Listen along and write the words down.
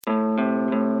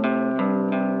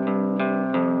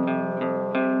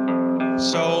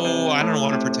So I don't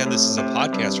want to pretend this is a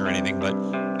podcast or anything, but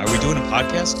are we doing a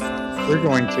podcast? We're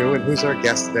going to. And who's our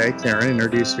guest today? Karen,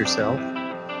 introduce yourself.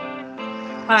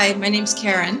 Hi, my name's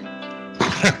Karen.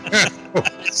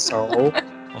 So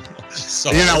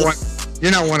So you're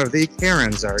not one of the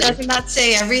Karens, are you? Doesn't that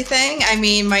say everything? I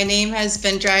mean, my name has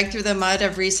been dragged through the mud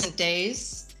of recent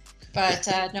days. But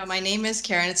no, my name is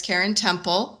Karen. It's Karen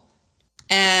Temple.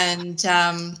 And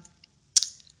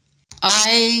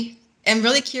I am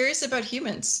really curious about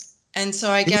humans. And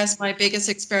so I guess my biggest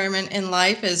experiment in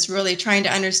life is really trying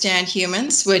to understand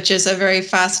humans, which is a very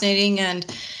fascinating and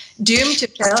doomed to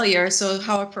failure. So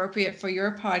how appropriate for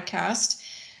your podcast.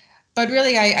 But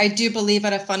really, I do believe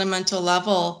at a fundamental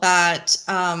level that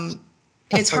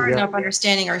it's hard enough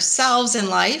understanding ourselves in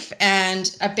life.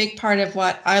 And a big part of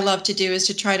what I love to do is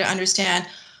to try to understand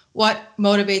what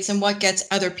motivates and what gets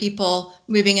other people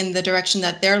moving in the direction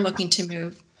that they're looking to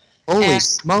move. Holy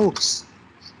smokes.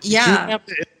 Yeah.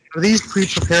 Are these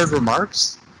pre-prepared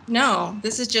remarks? No,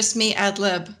 this is just me ad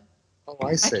lib. Oh,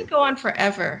 I see. I could go on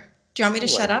forever. Do you want me to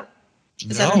shut up?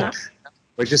 Is that No. enough?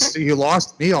 But you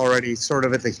lost me already sort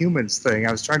of at the humans thing.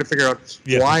 I was trying to figure out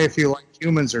why, if you like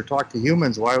humans or talk to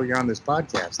humans, why you're on this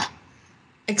podcast.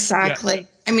 Exactly. Yeah.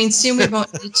 I mean, soon we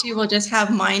won't need to. We'll just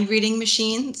have mind reading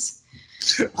machines.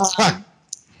 And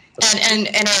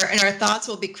our thoughts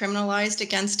will be criminalized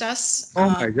against us. Oh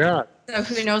my God. So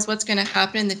who knows what's going to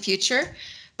happen in the future.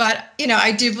 But,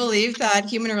 I do believe that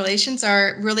human relations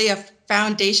are really a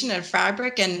foundation and a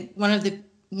fabric and one of the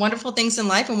wonderful things in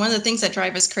life and one of the things that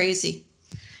drive us crazy.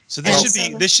 So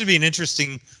this should be an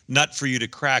interesting nut for you to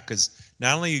crack, because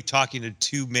not only are you talking to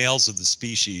two males of the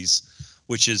species,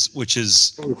 which is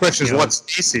the question is what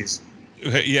species?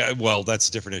 Yeah, well, that's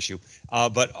a different issue.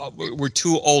 But we're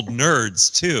two old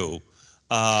nerds too.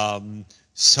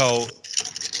 So,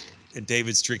 and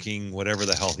David's drinking whatever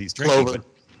the hell he's drinking.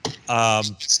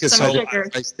 Some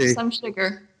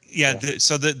sugar. Yeah.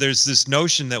 So there's this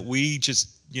notion that we just,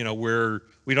 we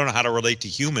don't know how to relate to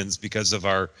humans because of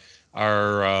our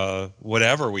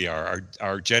whatever we are,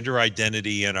 our gender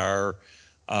identity and our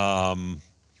and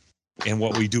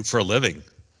what we do for a living.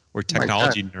 We're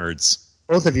technology nerds.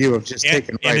 Both of you have just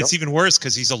taken. And it's even worse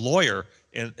because he's a lawyer,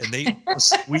 and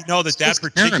we know that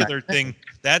particular thing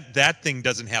that thing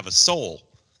doesn't have a soul.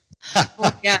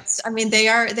 Well, yes, I mean they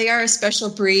are a special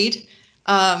breed.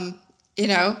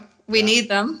 We need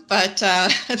them, but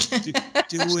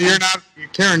you're not,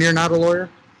 Karen. You're not a lawyer.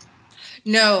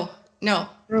 No.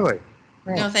 Really?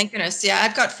 Oh. No, thank goodness. Yeah,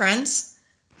 I've got friends.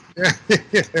 Yeah,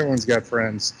 everyone's got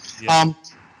friends. Yeah.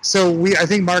 So I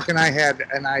think Mark and I had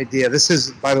an idea. This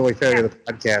is, by the way, failure of the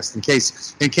podcast.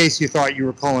 In case you thought you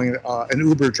were calling an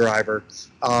Uber driver,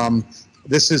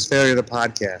 this is failure of the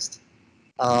podcast.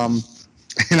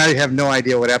 And I have no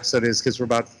idea what episode it is because we're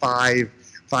about five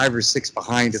or six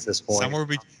behind at this point.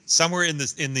 Somewhere in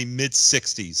the mid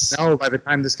 60s. No, by the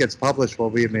time this gets published,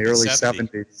 we'll be in the early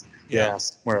 70s. Yeah,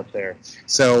 somewhere up there.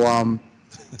 So,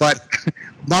 but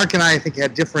Mark and I think,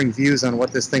 had differing views on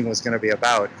what this thing was going to be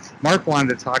about. Mark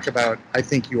wanted to talk about, I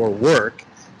think, your work,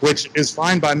 which is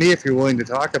fine by me if you're willing to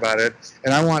talk about it.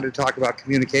 And I wanted to talk about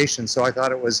communication. So I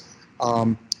thought it was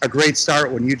a great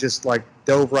start when you just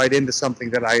dove right into something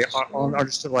that I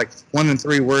understood 1 in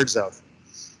 3 words of.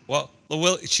 Well,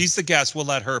 she's the guest. We'll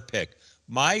let her pick.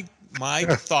 My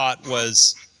thought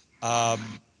was,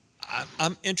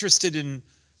 I'm interested in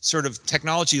sort of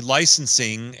technology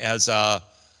licensing as a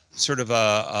sort of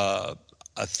a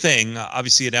thing.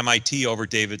 Obviously, at MIT, over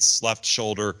David's left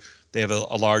shoulder, they have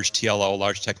a large TLO, a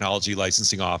large technology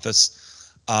licensing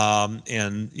office.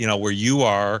 And where you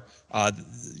are,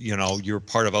 you're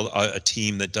part of a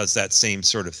team that does that same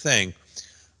sort of thing.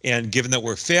 And given that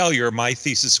we're a failure, my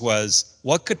thesis was,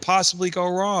 what could possibly go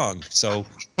wrong? So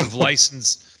we've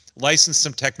licensed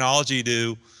some technology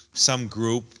to some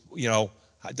group.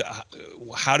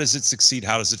 How does it succeed?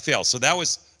 How does it fail? So that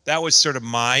was sort of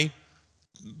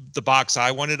the box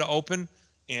I wanted to open.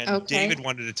 And David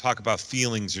wanted to talk about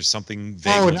feelings or something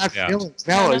vague. Oh, not feelings.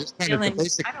 No, just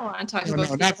feelings. I don't want to talk about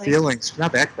feelings. Not feelings.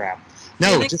 Not that crap.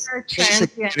 No, feelings just are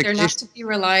transient. They're not to be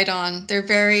relied on. They're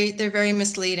very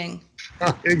misleading.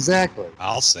 Exactly.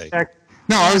 I'll say.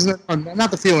 No, I was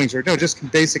not the feelings,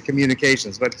 just basic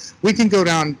communications. But we can go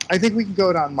down. I think we can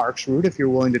go down Mark's route if you're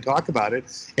willing to talk about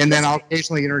it, and then I'll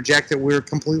occasionally interject that we're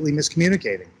completely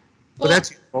miscommunicating. But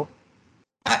that's useful.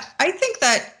 I think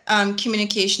that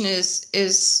communication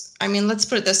is. I mean, let's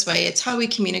put it this way: it's how we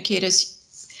communicate.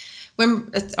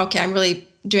 I'm really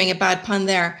doing a bad pun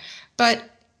there, but.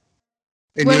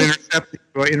 And you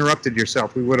interrupted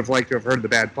yourself. We would have liked to have heard the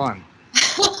bad pun.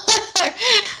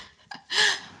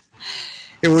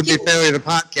 It would be failure to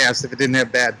podcast if it didn't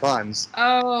have bad puns.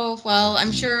 Oh, well,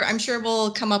 I'm sure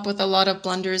we'll come up with a lot of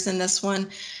blunders in this one.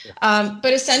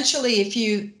 But essentially, if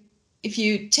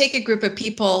you take a group of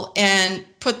people and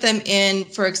put them in,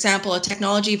 for example, a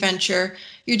technology venture,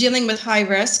 you're dealing with high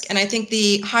risk. And I think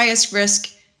the highest risk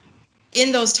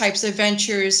in those types of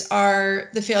ventures are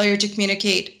the failure to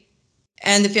communicate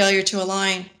and the failure to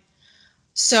align.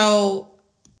 So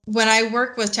when I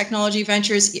work with technology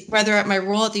ventures, whether at my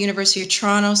role at the University of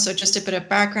Toronto, so just a bit of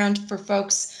background for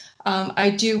folks, I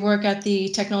do work at the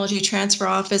Technology Transfer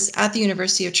Office at the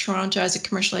University of Toronto as a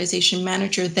commercialization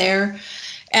manager there.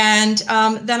 And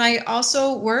then I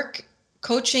also work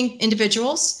coaching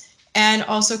individuals and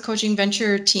also coaching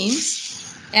venture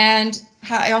teams. And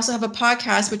I also have a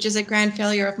podcast, which is a grand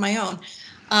failure of my own.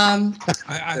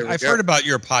 I've heard about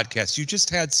your podcast. You just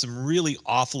had some really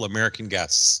awful American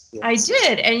guests. Yes. I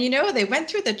did. And, they went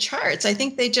through the charts. I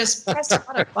think they just pressed a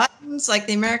lot of buttons like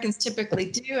the Americans typically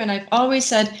do. And I've always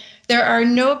said there are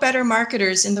no better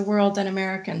marketers in the world than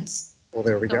Americans. Well,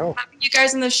 there we go. Having you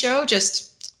guys on the show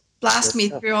just blast me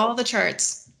through all the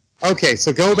charts. Okay,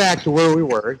 so go back to where we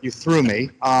were. You threw me.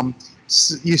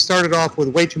 You started off with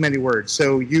way too many words.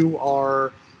 So you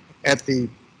are at the,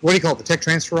 what do you call it, the Tech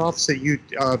Transfer Office at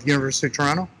University of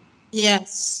Toronto?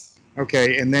 Yes.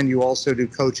 Okay, and then you also do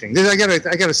coaching. I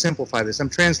gotta simplify this. I'm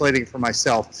translating for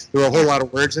myself. There are a whole lot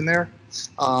of words in there,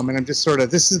 and I'm just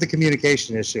this is the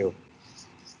communication issue.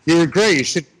 You were great. You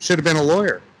should have been a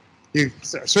lawyer. You're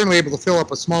certainly able to fill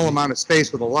up a small amount of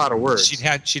space with a lot of words.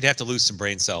 She'd have to lose some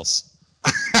brain cells.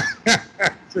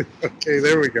 Okay,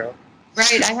 there we go.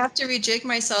 Right, I have to rejig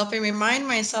myself and remind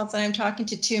myself that I'm talking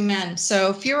to two men.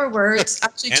 So fewer words,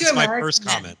 actually two American my first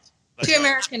comment. Two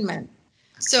American men.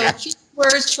 So fewer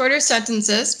words, shorter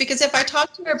sentences, because if I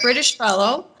talk to a British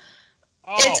fellow,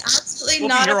 it's absolutely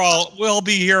we'll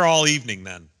be here all evening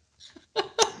then. And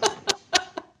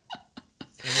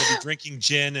we'll be drinking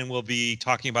gin and we'll be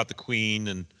talking about the Queen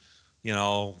and,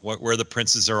 where the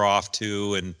princes are off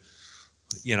to and,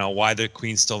 why the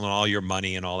Queen's stolen all your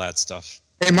money and all that stuff.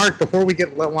 Hey, Mark, before we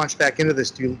get launched back into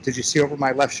this, did you see over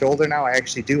my left shoulder now? I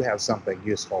actually do have something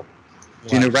useful.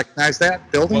 Do you recognize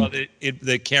that building? Well,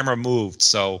 the camera moved,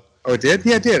 so. Oh, it did?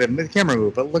 Yeah, it did. The camera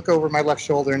moved, but look over my left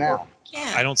shoulder now.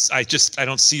 Yeah. I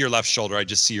don't see your left shoulder. I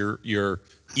just see your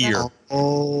ear.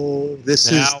 Oh,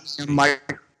 this is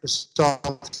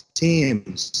Microsoft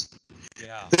Teams.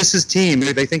 Yeah. This is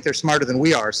Teams. They think they're smarter than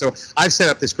we are. So I've set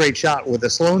up this great shot with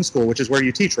the Sloan School, which is where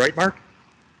you teach, right, Mark?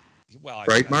 Well,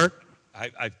 Mark?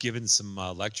 I've given some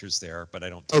lectures there, but I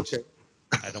don't teach. Okay.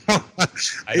 I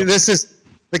don't. This is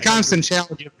the constant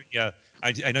challenge.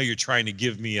 I know you're trying to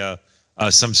give me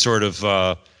some sort of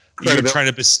you're trying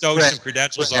to bestow some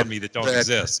credentials on me that don't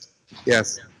exist.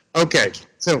 Yes. Okay.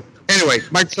 So anyway,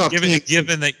 Microsoft Teams.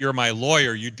 Given that you're my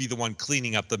lawyer, you'd be the one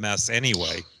cleaning up the mess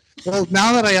anyway. Well,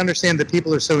 now that I understand that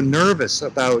people are so nervous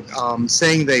about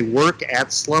saying they work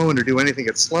at Sloan or do anything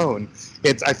at Sloan,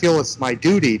 I feel it's my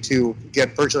duty to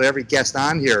get virtually every guest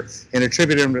on here and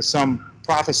attribute them to some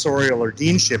professorial or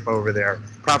deanship over there,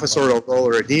 professorial role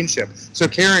or a deanship. So,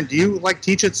 Karen, do you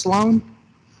teach at Sloan?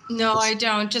 No, I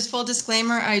don't. Just full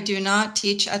disclaimer, I do not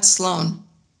teach at Sloan.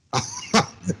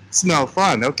 It's no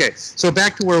fun. Okay, so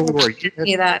back to where we were.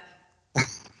 See that.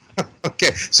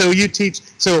 Okay, so you teach.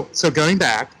 So going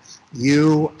back.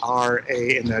 You are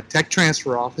in the Tech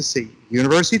Transfer Office at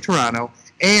University of Toronto,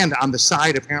 and on the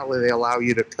side, apparently they allow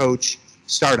you to coach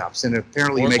startups, and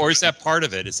apparently or is that part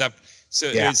of it? Is that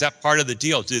Is that part of the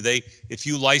deal? Do they, if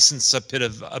you license a bit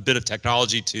of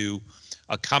technology to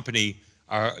a company,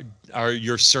 are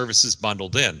your services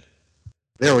bundled in?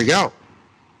 There we go.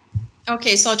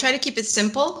 Okay, so I'll try to keep it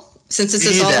simple since this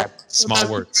is all small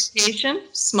words,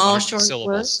 small short syllables.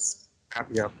 words.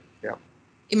 Yep.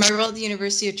 In my role at the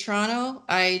University of Toronto,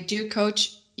 I do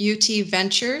coach UT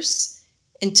Ventures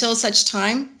until such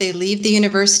time they leave the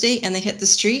university and they hit the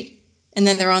street, and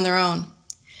then they're on their own.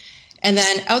 And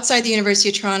then outside the University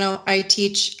of Toronto, I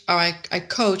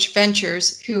coach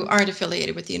ventures who aren't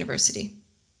affiliated with the university.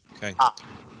 Okay.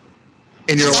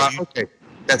 And you're okay.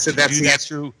 That's it. That's do that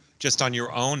through just on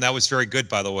your own. That was very good,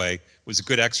 by the way. It was a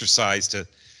good exercise to,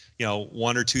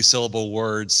 1 or 2 syllable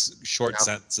words, short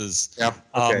sentences. Yep.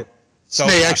 Okay. So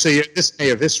this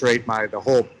may eviscerate the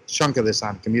whole chunk of this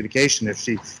on communication. If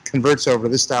she converts over to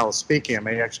this style of speaking, I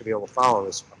may actually be able to follow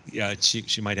this one. Yeah,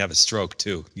 she might have a stroke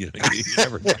too. You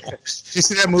never know. Did you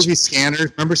see that movie Scanners?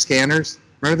 Remember Scanners?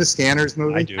 Remember the Scanners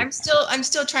movie? I do. I'm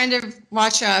still trying to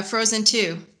watch Frozen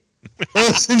 2.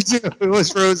 Frozen 2. It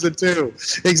was Frozen 2.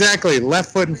 Exactly.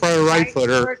 Left foot in front of right foot,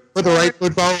 or put the right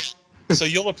foot forward. So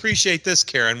you'll appreciate this,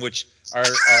 Karen, which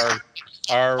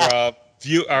our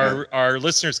our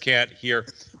listeners can't hear.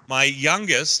 My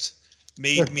youngest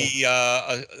made me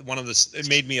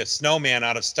made me a snowman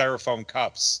out of styrofoam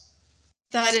cups.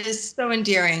 That is so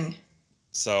endearing.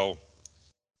 So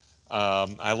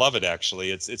I love it,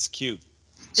 actually. It's cute.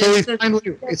 So it's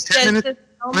 10 minutes.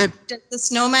 Does the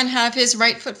snowman have his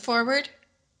right foot forward?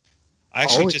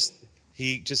 Actually,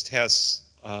 he just has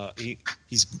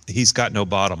he's got no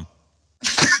bottom.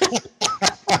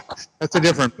 That's a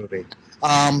different movie.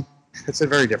 It's a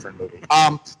very different movie.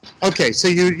 Okay, so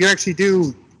you actually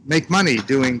do make money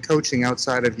doing coaching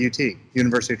outside of UT,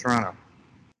 University of Toronto.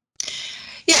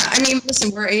 Yeah, I mean,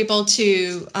 listen, we're able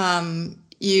to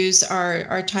use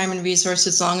our time and resources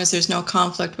as long as there's no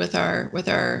conflict with our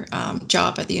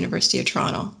job at the University of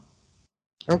Toronto.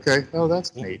 Okay. Oh,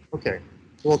 that's neat. Okay.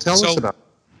 Well, tell us about.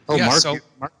 Oh, yeah,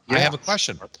 Mark. I have a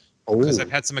question because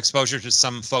I've had some exposure to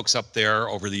some folks up there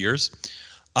over the years.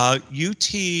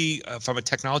 UT, from a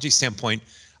technology standpoint,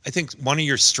 I think one of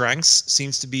your strengths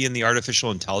seems to be in the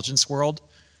artificial intelligence world.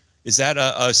 Is that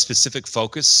a specific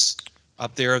focus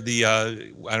up there? The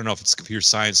I don't know if it's computer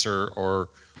science or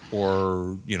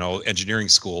engineering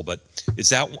school, but is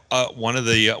that one of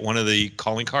the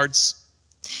calling cards?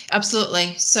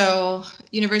 Absolutely. So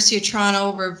University of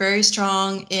Toronto, we're very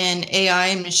strong in AI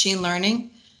and machine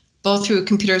learning, both through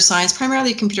computer science,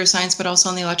 primarily computer science, but also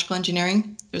on the electrical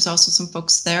engineering. There's also some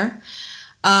folks there.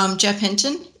 Jeff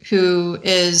Hinton, who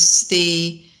is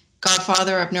the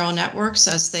godfather of neural networks,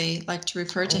 as they like to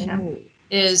refer to him,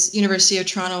 is University of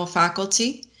Toronto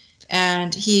faculty.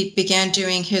 And he began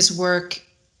doing his work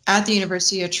at the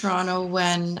University of Toronto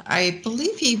when I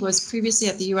believe he was previously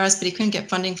at the US, but he couldn't get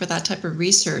funding for that type of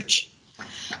research.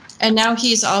 And now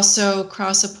he's also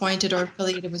cross-appointed or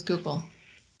affiliated with Google.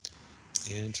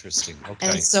 Interesting. Okay.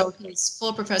 And so he's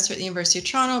full professor at the University of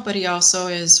Toronto, but he also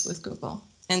is with Google.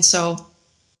 And so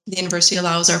the university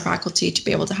allows our faculty to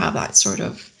be able to have that sort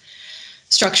of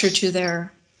structure to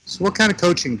their. So what kind of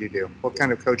coaching do you do? What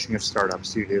kind of coaching of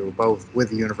startups do you do, both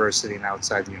with the university and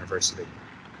outside the university?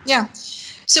 Yeah.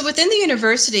 So within the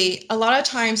university, a lot of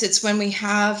times it's when we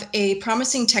have a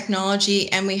promising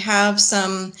technology and we have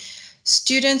some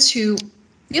students who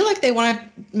feel like they want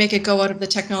to make a go out of the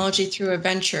technology through a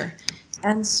venture.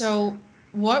 And so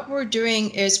what we're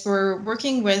doing is we're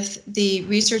working with the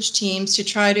research teams to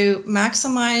try to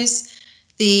maximize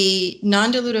the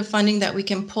non-dilutive funding that we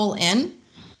can pull in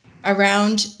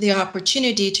around the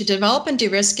opportunity to develop and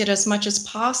de-risk it as much as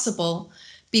possible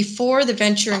before the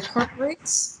venture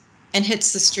incorporates and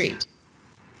hits the street.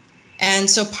 And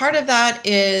so part of that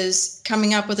is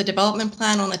coming up with a development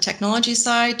plan on the technology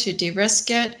side to de-risk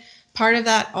it. Part of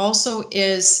that also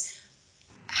is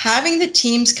having the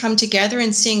teams come together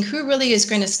and seeing who really is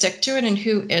going to stick to it and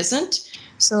who isn't.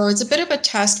 So it's a bit of a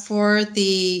test for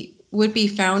the would-be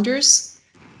founders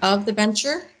of the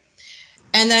venture.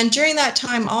 And then during that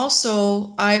time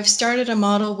also, I've started a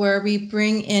model where we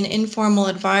bring in informal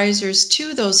advisors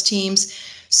to those teams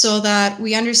so that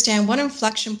we understand what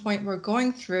inflection point we're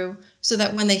going through so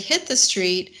that when they hit the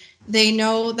street, they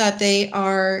know that they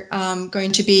are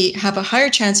going to have a higher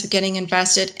chance of getting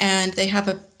invested, and they have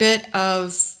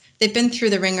they've been through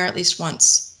the ringer at least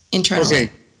once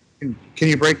internally. Okay, can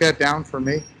you break that down for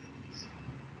me?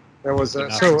 That was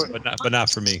but not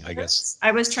for me, I guess.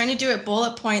 I was trying to do it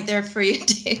bullet point there for you,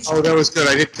 Dave. Oh, that was good.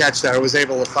 I did catch that. I was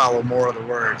able to follow more of the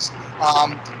words.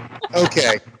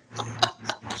 Okay.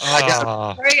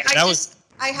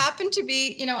 I happen to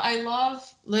be, I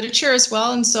love literature as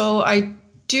well, and so I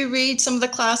do read some of the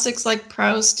classics like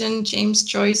Proust and James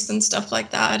Joyce and stuff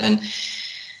like that. And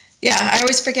yeah, I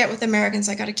always forget with Americans,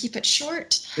 I got to keep it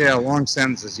short. Yeah, long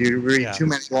sentences. You read too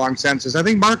many long sentences. I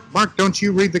think Mark, don't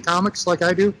you read the comics like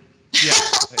I do? Yeah.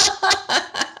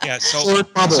 Yeah. So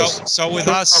with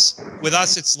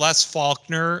us, it's less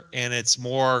Faulkner and it's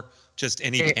more just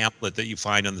any pamphlet that you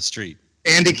find on the street.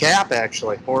 Andy Capp,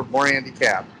 actually, more Andy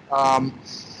Capp.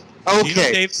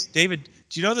 Okay, David,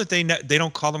 do you know that they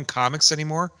don't call them comics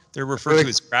anymore? They're referred to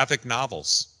as graphic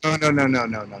novels. No. No.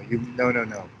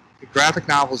 The graphic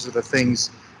novels are the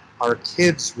things our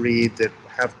kids read that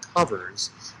have covers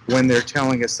when they're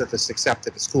telling us that it's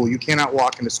accepted at school. You cannot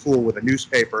walk into school with a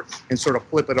newspaper and sort of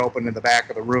flip it open in the back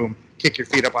of the room, kick your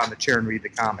feet up on the chair, and read the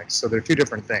comics. So they're two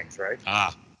different things, right?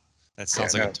 That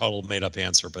sounds like a total made-up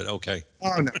answer, but okay.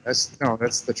 Oh no,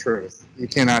 that's the truth. You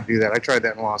cannot do that. I tried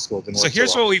that in law school. So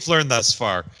here's what we've learned thus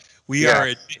far. We are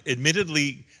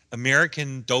admittedly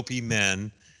American dopey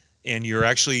men, and you're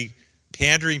actually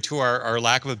pandering to our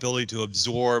lack of ability to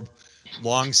absorb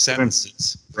long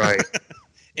sentences. Right.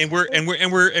 and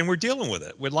we're dealing with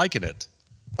it. We're liking it.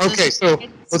 Okay, so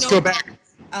let's go back.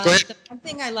 The one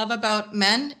thing I love about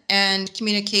men and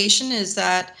communication is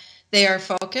that they are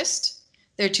focused,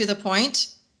 they're to the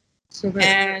point,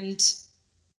 and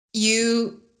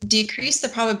you decrease the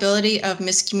probability of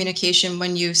miscommunication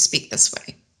when you speak this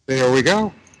way. There we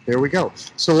go. There we go.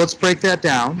 So let's break that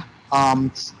down.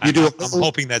 I'm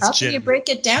hoping that's How can you break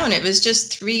it down? It was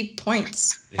just 3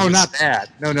 points. Oh, not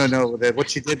that. No. What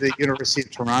she did at the University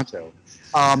of Toronto.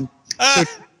 So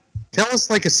tell us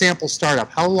like a sample startup.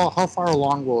 How far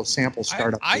along will a sample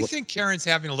startup? I think Karen's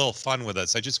having a little fun with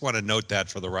us. I just want to note that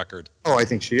for the record. Oh, I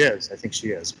think she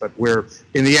is. But we're,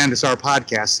 in the end, it's our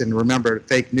podcast. And remember,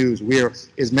 fake news.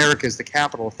 America is the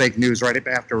capital of fake news right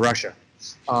after Russia.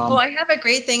 I have a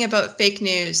great thing about fake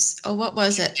news. Oh, what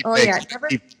was it? Oh, yeah.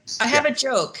 I have a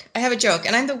joke.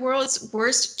 And I'm the world's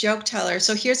worst joke teller.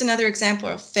 So here's another example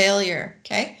of failure.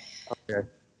 Okay. Okay.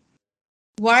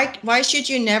 Why should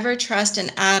you never trust an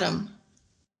atom?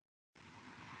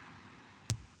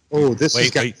 Oh, this has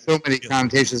got so many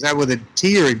connotations. Is that with a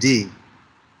T or a D?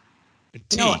 A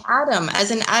T. No, atom,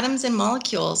 as in atoms and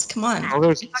molecules. Come on. Oh,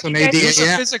 there's an ADAM. He's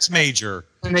a physics major.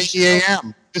 An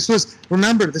ADAM.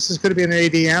 Remember, this is going to be an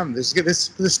ADM. This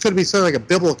could be sort of like a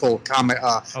biblical comment.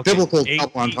 Biblical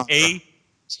ATOM.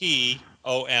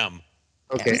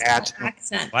 Okay, atom.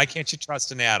 Accent. Why can't you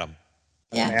trust an atom?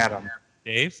 Yeah. An atom.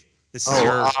 Dave, this is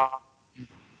your.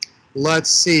 Let's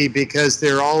see, because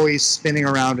they're always spinning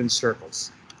around in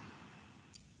circles.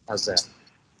 How's that?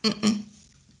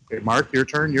 Okay, Mark, your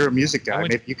turn. You're a music guy.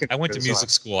 Maybe you can. I went to music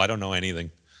school. I don't know anything.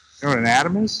 You know what an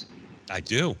atom is? I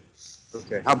do.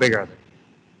 Okay, how big are they?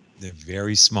 They're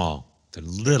very small. They're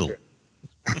little.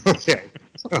 Okay.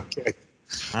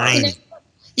 Tiny.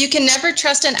 You can never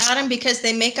trust an atom because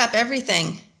they make up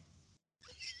everything.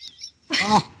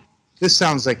 Oh, this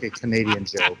sounds like a Canadian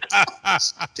joke.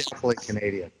 Definitely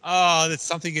Canadian. Oh, that's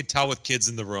something you can tell with kids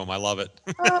in the room. I love it.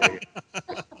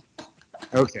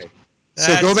 Okay.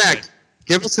 So go back.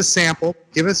 Give us a sample.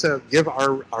 Give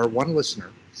our one listener.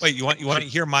 Wait, you want to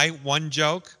hear my one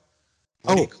joke?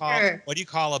 What do you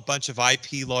call a bunch of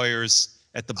IP lawyers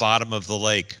at the bottom of the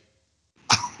lake?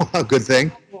 A good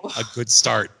thing. A good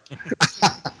start.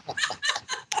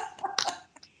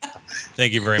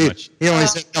 Thank you very much. He only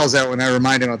tells that when I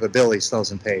remind him of the bill he still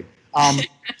hasn't paid.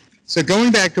 So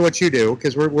going back to what you do,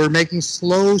 because we're making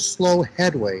slow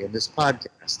headway in this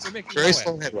podcast. We're making very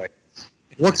slow headway.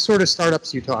 What sort of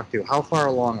startups do you talk to? How far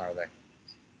along are they?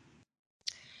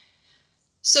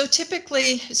 So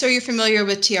typically, you're familiar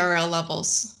with TRL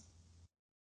levels?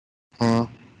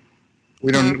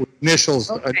 We don't initials.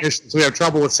 Okay. Initials. We have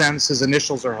trouble with sentences.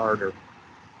 Initials are harder.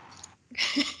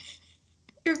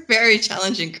 You're a very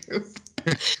challenging group.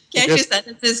 Can't do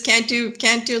sentences. Can't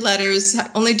do letters.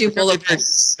 Only do bullet points.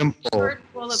 Simple. Short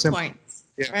bullet points.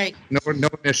 Yeah. Right. No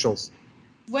initials.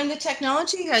 When the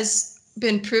technology has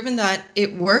been proven that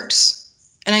it works,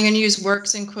 and I'm going to use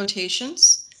works in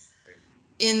quotations,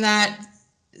 in that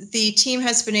the team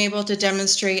has been able to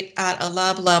demonstrate at a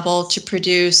lab level to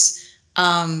produce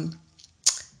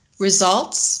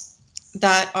results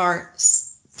that are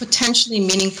potentially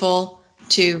meaningful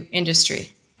to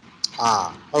industry.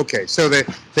 Okay. So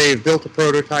they've built a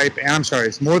prototype, and I'm sorry,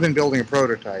 it's more than building a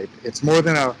prototype. It's more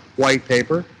than a white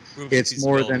paper. It's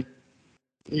more than.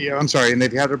 Yeah, I'm sorry, and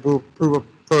they've had to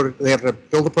they have to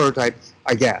build a prototype,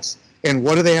 I guess. And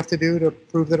what do they have to do to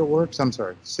prove that it works? I'm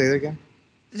sorry. Say that again.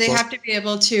 They have to be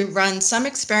able to run some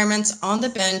experiments on the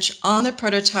bench, on the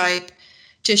prototype,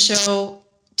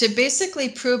 to basically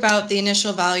prove out the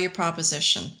initial value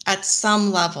proposition at some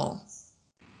level,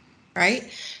 right?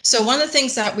 So one of the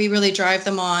things that we really drive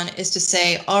them on is to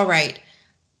say, all right,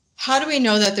 how do we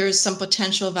know that there's some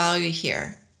potential value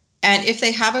here? And if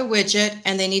they have a widget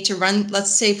and they need to run, let's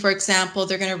say, for example,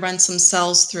 they're going to run some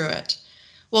cells through it.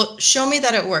 Well, show me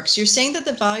that it works. You're saying that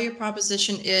the value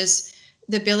proposition is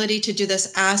the ability to do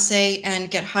this assay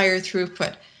and get higher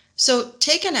throughput. So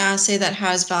take an assay that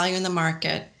has value in the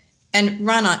market and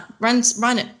run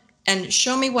it and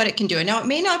show me what it can do. Now, it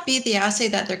may not be the assay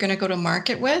that they're going to go to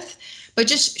market with, but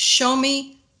just show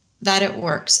me that it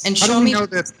works and show me. How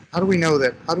do we know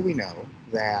that?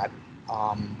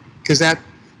 Because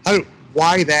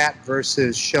why that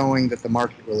versus showing that the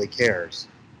market really cares?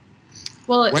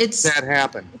 Well, when does that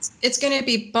happen? It's going to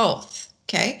be both.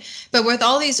 Okay. But with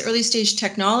all these early stage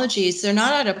technologies, they're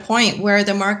not at a point where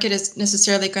the market is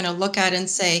necessarily going to look at and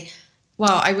say,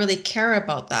 wow, I really care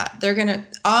about that. They're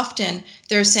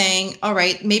saying, all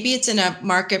right, maybe it's in a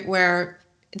market where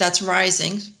that's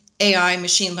rising, AI,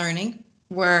 machine learning,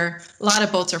 where a lot of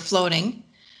boats are floating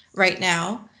right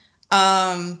now.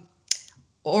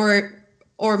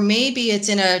 Or maybe it's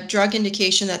in a drug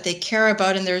indication that they care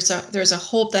about, and there's a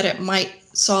hope that it might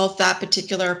solve that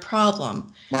particular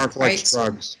problem. Mark likes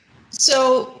drugs.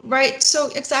 So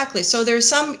exactly. So there's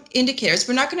some indicators.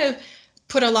 We're not going to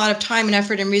put a lot of time and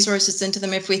effort and resources into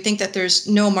them if we think that there's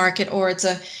no market, or it's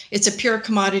a pure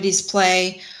commodities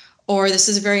play, or this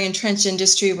is a very entrenched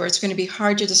industry where it's going to be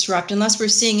hard to disrupt, unless we're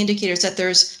seeing indicators that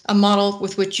there's a model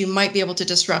with which you might be able to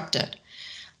disrupt it.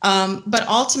 But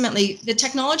ultimately, the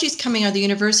technologies coming out of the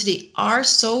university are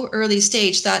so early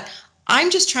stage that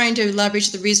I'm just trying to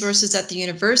leverage the resources at the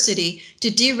university to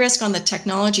de-risk on the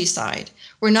technology side.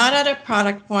 We're not at a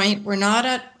product point. We're not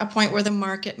at a point where the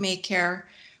market may care.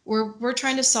 We're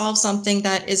trying to solve something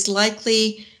that is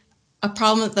likely a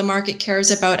problem that the market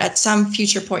cares about at some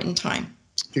future point in time.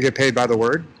 Do you get paid by the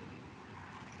word?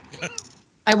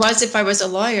 I was if I was a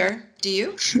lawyer. Do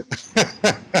you?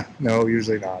 No,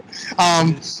 usually not.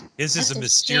 His is a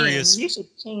mysterious. You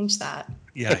should change that.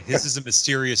 Yeah, his is a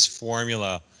mysterious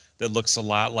formula that looks a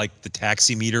lot like the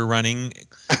taxi meter running.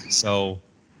 So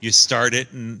you start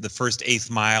it, and the first eighth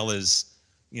mile is,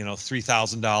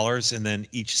 $3,000, and then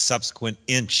each subsequent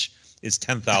inch is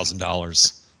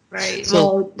 $10,000. Right.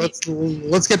 So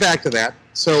let's get back to that.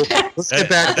 So let's get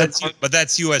back. But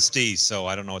that's USD, so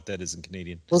I don't know what that is in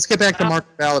Canadian. Let's get back to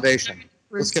market validation.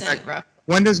 Let's get back.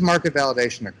 When does market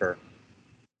validation occur?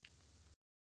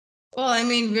 Well, I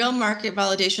mean, real market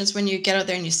validation is when you get out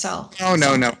there and you sell. Oh,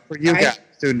 no. For you guys,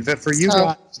 student, for you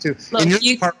guys too. In your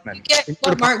department.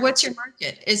 Mark, what's your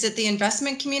market? Is it the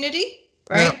investment community?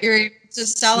 Right? No. You're to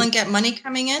sell and get money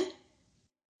coming in?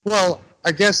 Well,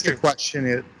 I guess the question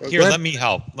is... Here, let me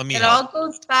help. It all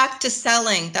goes back to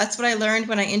selling. That's what I learned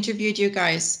when I interviewed you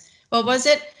guys. What was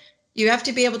it? You have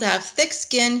to be able to have thick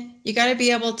skin. You got to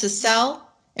be able to sell.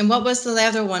 And what was the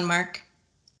other one, Mark?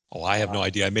 Oh, I have no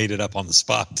idea. I made it up on the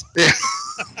spot.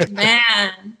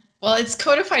 Man. Well, it's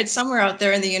codified somewhere out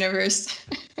there in the universe.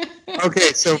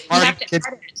 Okay, so Mark,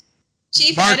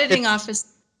 Chief Editing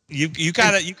Office. You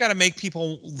gotta make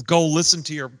people go listen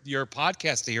to your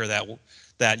podcast to hear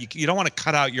that you don't want to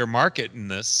cut out your market in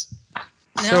this.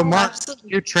 No, so Mark, absolutely.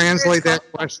 Can you translate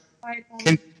that question?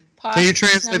 Can you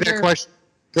translate that question?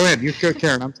 Go ahead. You go,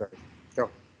 Karen. I'm sorry. Go.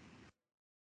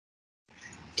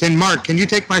 Can you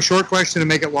take my short question and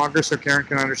make it longer so Karen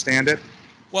can understand it?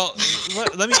 Well,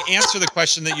 let me answer the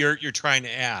question that you're trying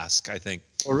to ask, I think.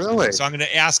 Oh, really? So I'm going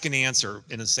to ask and answer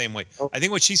in the same way. I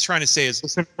think what she's trying to say is...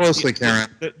 Listen closely, Karen.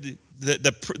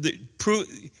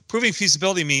 Proving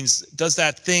feasibility means, does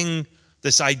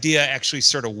this idea actually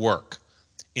sort of work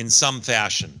in some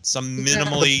fashion, some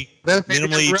minimally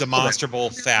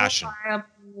demonstrable fashion?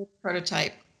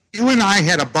 Prototype. You and I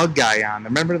had a bug guy on.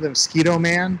 Remember the Mosquito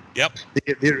Man? Yep.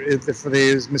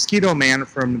 The Mosquito Man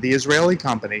from the Israeli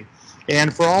company.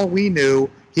 And for all we knew,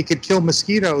 he could kill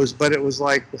mosquitoes, but it was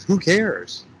like, who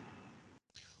cares?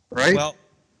 Right? Well,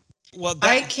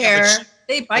 I care.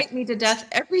 They bite me to death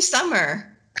every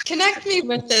summer. Connect me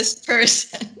with this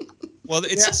person. Well,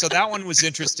 so that one was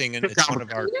interesting, and it's one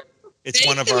of our. It's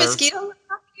one of our. Mosquito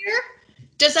up here.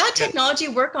 Does that technology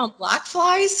work on black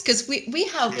flies? Because we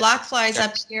have black flies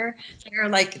up here that are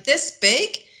like this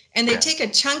big, and they take a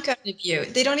chunk out of you.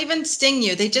 They don't even sting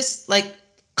you. They just like.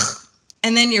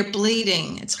 And then you're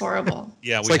bleeding. It's horrible.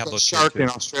 Yeah, we have those shark in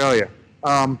Australia.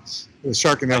 The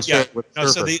shark in Australia.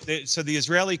 So the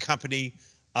Israeli company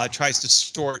tries to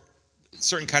sort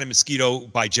certain kind of mosquito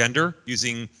by gender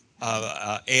using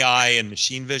AI and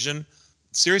machine vision.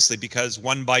 Seriously, because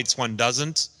one bites, one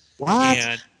doesn't. What?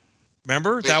 And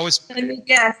remember, that was. Let me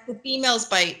guess. The females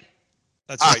bite.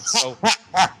 That's right. So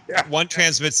one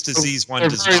transmits disease, one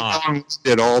does not.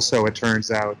 It also, it turns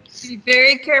out. Be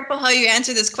very careful how you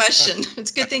answer this question.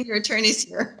 It's a good thing your attorney's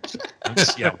here.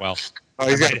 Yeah, well,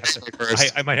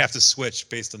 I might have to switch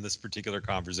based on this particular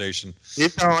conversation.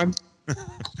 Keep going.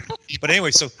 But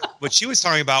anyway, so what she was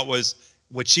talking about was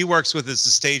what she works with is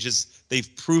the stages. They've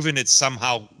proven it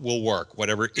somehow will work,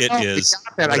 whatever it is,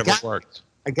 whatever works.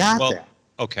 I got that.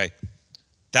 Okay.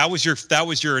 That was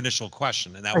your initial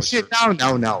question, and that was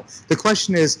no. The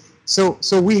question is, so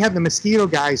we had the mosquito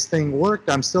guys thing worked.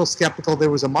 I'm still skeptical there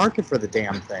was a market for the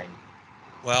damn thing.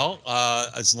 Well,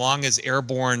 as long as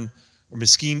airborne or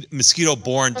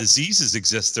mosquito-borne diseases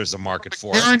exist, there's a market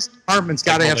for it. Karen's department's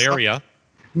got to have malaria.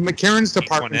 Karen's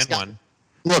department's got.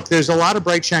 Look, there's a lot of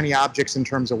bright, shiny objects in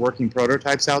terms of working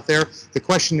prototypes out there. The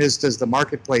question is, does the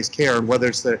marketplace care? And whether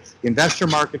it's the investor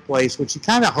marketplace, which you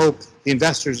kind of hope the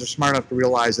investors are smart enough to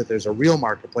realize that there's a real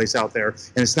marketplace out there,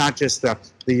 and it's not just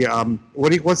what's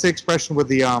the expression with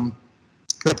the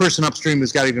person upstream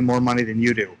who's got even more money than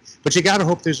you do. But you got to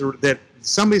hope that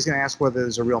somebody's going to ask whether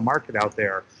there's a real market out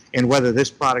there and whether this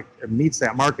product meets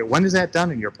that market. When is that done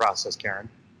in your process, Karen?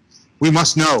 We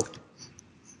must know.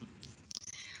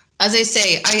 as I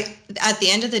say, at the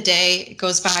end of the day, it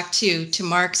goes back to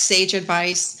Mark's sage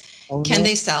advice. Can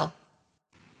they sell?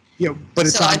 Yeah, but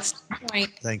it's so on. at some point,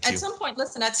 Thank you. at some point,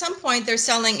 listen, at some point they're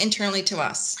selling internally to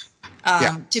us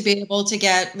Yeah. to be able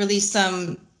to release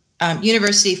some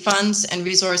university funds and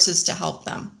resources to help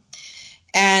them.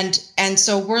 And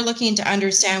so we're looking to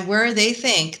understand where they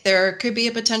think there could be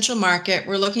a potential market.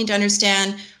 We're looking to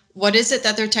understand what is it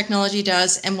that their technology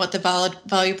does and what the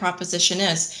value proposition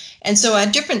is. And so I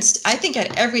think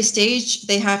at every stage,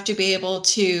 they have to be able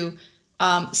to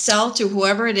sell to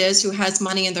whoever it is who has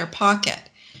money in their pocket.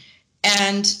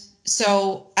 And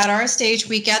so at our stage,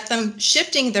 we get them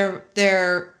shifting the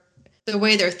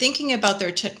way they're thinking about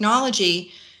their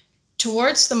technology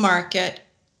towards the market,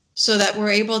 so that we're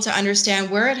able to understand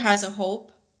where it has a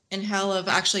hope in hell of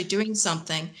actually doing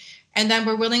something. And then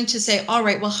we're willing to say, all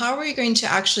right, well, how are we going to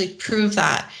actually prove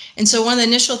that? And so one of the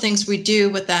initial things we do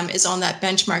with them is on that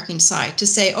benchmarking side to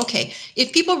say, okay,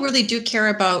 if people really do care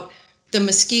about the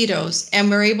mosquitoes and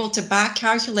we're able to back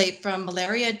calculate from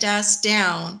malaria deaths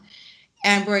down,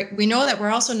 and we know that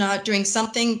we're also not doing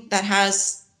something that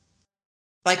has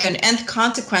like an nth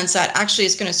consequence that actually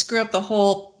is going to screw up the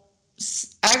whole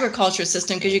agriculture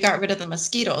system because you got rid of the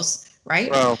mosquitoes, right?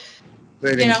 Well,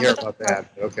 they didn't care about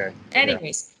that. Okay.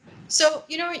 Anyways, so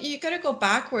you got to go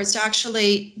backwards to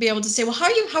actually be able to say, well, how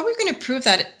are we going to prove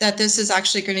that this is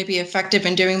actually going to be effective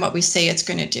in doing what we say it's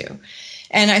going to do?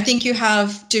 And I think you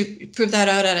have to prove that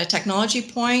out at a technology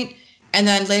point, and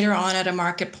then later on at a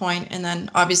market point, and then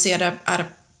obviously at a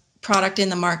product in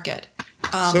the market.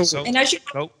 And as you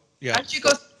go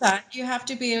through that, you have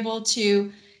to be able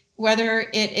to, whether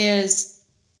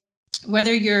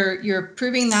you're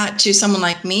proving that to someone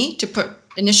like me to put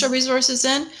initial resources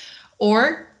in,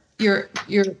 or you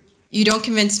don't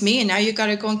convince me and now you got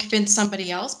to go and convince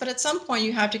somebody else. But at some point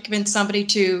you have to convince somebody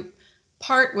to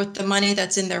part with the money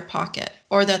that's in their pocket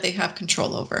or that they have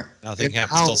control over. Nothing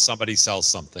happens till somebody sells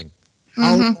something.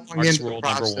 How long into rule the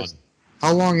process, number one.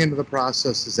 How long into the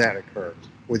process does that occur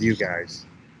with you guys?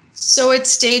 So it's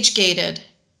stage gated.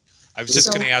 I was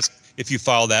just going to ask if you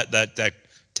follow that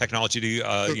technology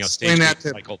to stage gate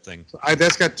cycle thing.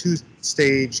 That's got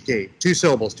two-stage gate, 2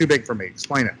 syllables, too big for me.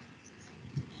 Explain it.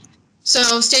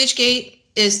 So stage gate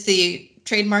is the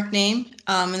trademark name,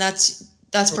 and that's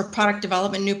for product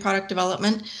development, new product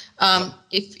development.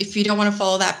 If you don't want to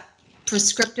follow that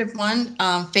prescriptive one,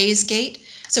 phase gate.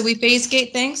 So we phase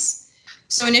gate things.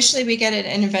 So initially we get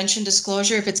an invention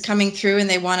disclosure if it's coming through and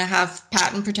they want to have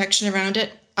patent protection around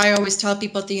it. I always tell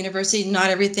people at the university, not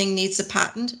everything needs a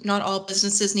patent. Not all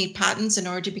businesses need patents in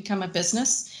order to become a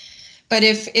business. But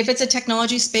if it's a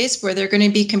technology space where they're going to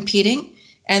be competing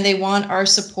and they want our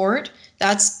support,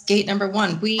 that's gate number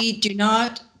 1. We do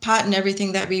not patent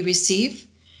everything that we receive.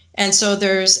 And so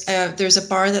there's a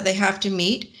bar that they have to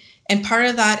meet. And part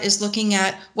of that is looking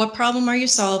at what problem are you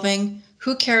solving?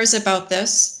 Who cares about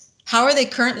this? How are they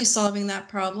currently solving that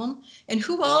problem? And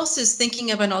who else is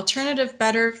thinking of an alternative,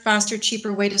 better, faster,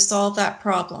 cheaper way to solve that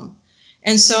problem?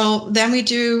 And so then we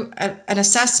do an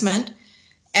assessment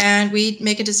and we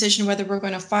make a decision whether we're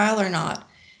going to file or not.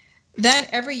 Then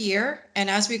every year, and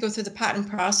as we go through the patent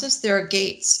process, there are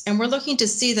gates. And we're looking to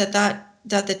see that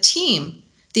the team,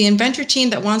 the inventor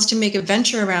team that wants to make a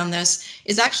venture around this,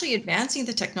 is actually advancing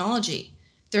the technology.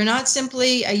 They're not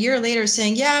simply a year later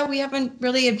saying, yeah, we haven't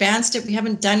really advanced it. We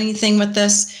haven't done anything with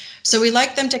this. So we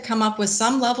like them to come up with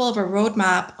some level of a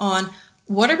roadmap on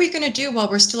what are we going to do while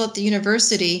we're still at the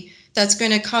university that's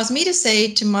going to cause me to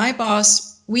say to my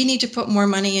boss, we need to put more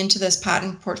money into this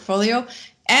patent portfolio,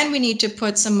 and we need to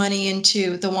put some money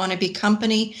into the wannabe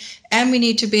company, and we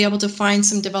need to be able to find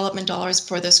some development dollars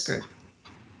for this group.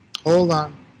 Hold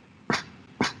on.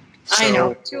 I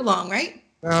know, too long, right?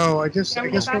 No, I guess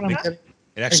what I'm getting.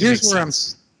 Here's where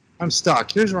I'm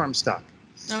stuck. Here's where I'm stuck.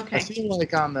 Okay. I feel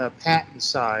like on the patent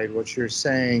side, what you're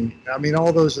saying, I mean,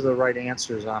 all those are the right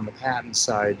answers on the patent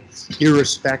side,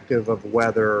 irrespective of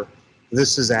whether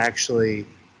this is actually,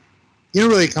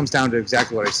 really it comes down to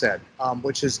exactly what I said,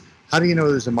 which is how do you know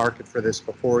there's a market for this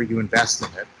before you invest in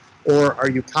it? Or are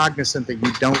you cognizant that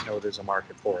you don't know there's a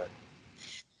market for it?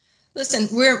 Listen,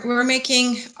 we're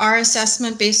making our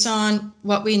assessment based on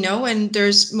what we know, and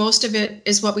most of it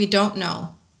is what we don't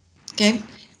know. Okay.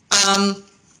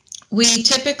 We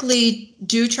typically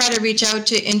do try to reach out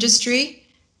to industry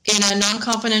in a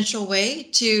non-confidential way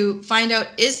to find out,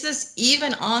 is this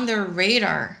even on their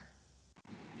radar?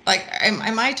 Like,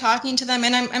 am I talking to them?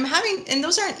 And I'm having, and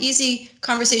those aren't easy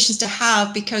conversations to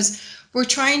have because we're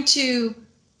trying to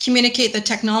communicate the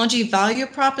technology value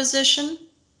proposition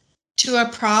to a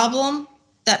problem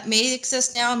that may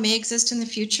exist now, may exist in the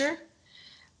future.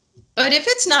 But if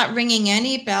it's not ringing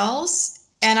any bells,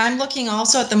 and I'm looking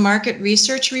also at the market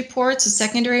research reports, the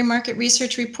secondary market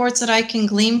research reports that I can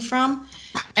glean from,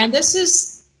 and this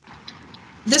is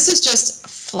just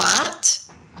flat,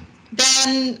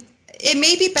 then it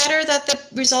may be better that the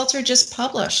results are just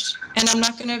published. And I'm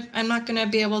not gonna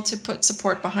be able to put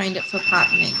support behind it for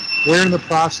patenting. Where in the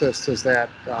process does that,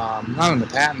 not on the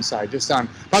patent side, just on,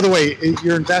 by the way,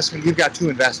 your investment, you've got two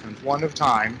investments, one of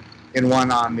time and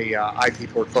one on the IP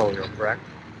portfolio, correct?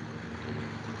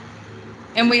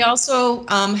 And we also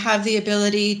have the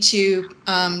ability to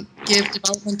give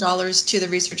development dollars to the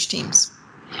research teams.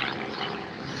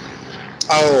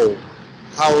 Oh,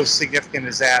 how significant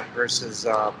is that versus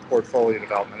portfolio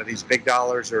development? Are these big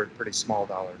dollars or pretty small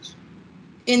dollars?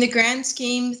 In the grand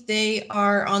scheme, they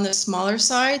are on the smaller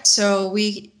side. So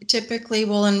we typically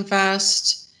will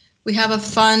invest, we have a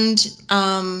fund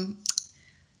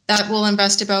that will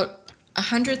invest about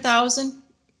 100,000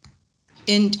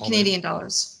 in Canadian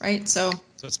dollars, right? So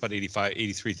it's about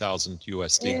 83,000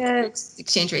 USD. Yeah,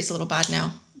 exchange rate's a little bad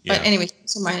now. Yeah. But anyway,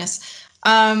 so minus.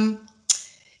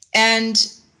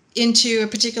 And into a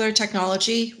particular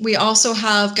technology. We also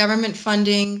have government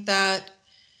funding that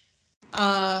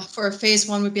for phase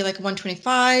one would be like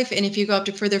 125. And if you go up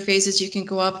to further phases, you can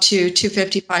go up to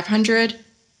 250, 500.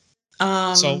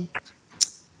 So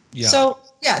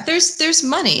yeah, there's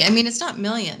money. I mean, it's not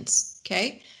millions.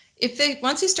 Okay.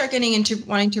 Once they start getting into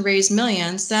wanting to raise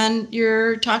millions, then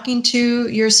you're talking to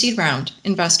your seed round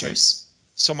investors.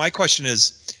 So my question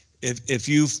is, if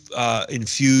you've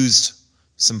infused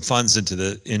some funds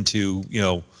into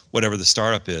whatever the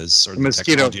startup is or the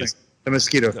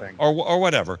mosquito thing, or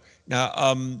whatever.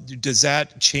 Now, does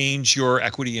that change your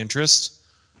equity interest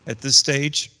at this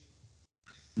stage?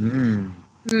 So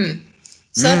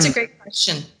that's a great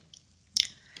question.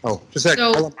 Oh, just a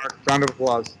second. Hello, Mark. Round of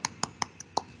applause.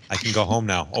 I can go home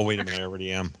now. Oh, wait a minute. I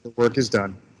already am. The work is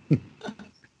done.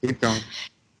 Keep going.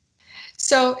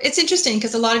 So it's interesting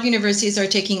because a lot of universities are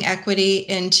taking equity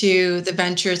into the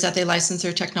ventures that they license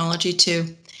their technology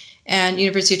to. And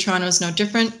University of Toronto is no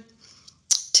different.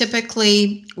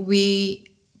 Typically, we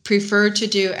prefer to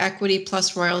do equity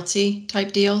plus royalty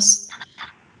type deals.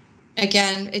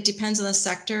 Again, it depends on the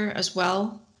sector as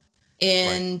well.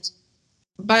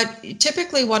 But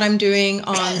typically what I'm doing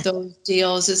on those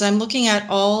deals is I'm looking at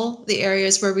all the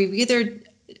areas where we've either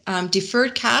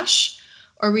deferred cash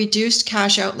or reduced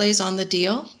cash outlays on the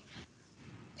deal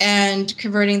and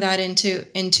converting that into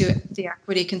the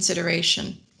equity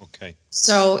consideration. Okay.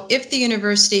 So if the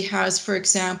university has, for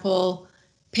example,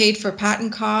 paid for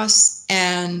patent costs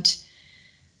and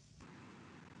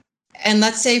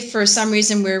let's say for some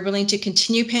reason we're willing to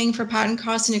continue paying for patent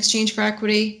costs in exchange for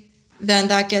equity, then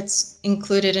that gets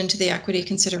included into the equity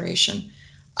consideration.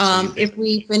 If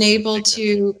we've been able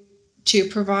to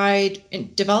provide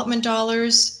development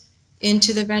dollars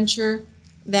into the venture,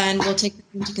 then we'll take it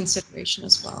into consideration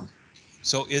as well.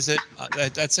 So is it,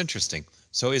 that's interesting.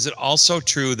 So is it also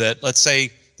true that, let's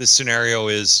say the scenario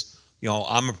is,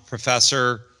 I'm a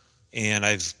professor and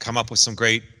I've come up with some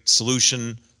great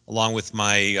solution along with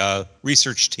my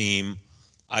research team.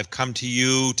 I've come to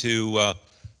you to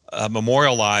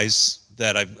memorialize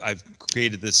that I've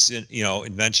created this,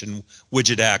 invention,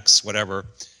 widget X, whatever.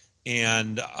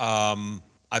 And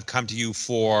I've come to you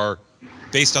for,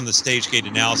 based on the stage gate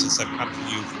analysis, I've come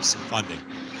to you for some funding.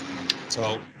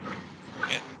 So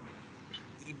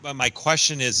my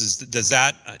question is does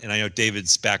that, and I know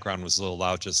David's background was a little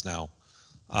loud just now,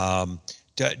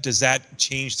 does that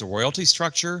change the royalty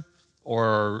structure,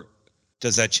 or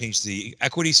does that change the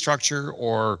equity structure,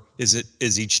 or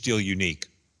is each deal unique?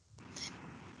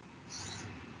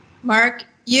 Mark,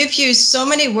 you've used so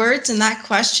many words in that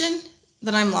question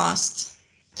that I'm lost.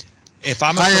 If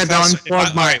I'm a professor,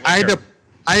 I had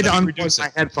to unplug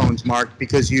my headphones, Mark,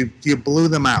 because you blew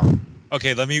them out.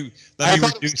 Okay, let me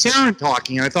thought it was Karen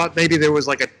talking, and I thought maybe there was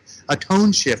like a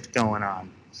tone shift going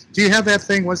on. Do you have that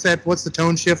thing? What's the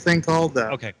tone shift thing called?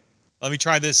 Okay, let me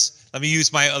try this. Let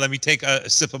me take a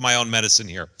sip of my own medicine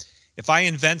here. If I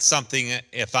invent something,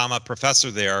 if I'm a professor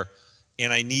there,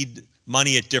 and I need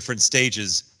money at different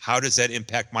stages, how does that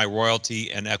impact my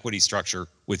royalty and equity structure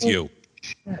with you?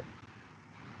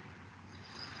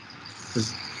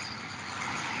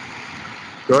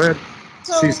 Go ahead.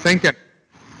 She's thinking.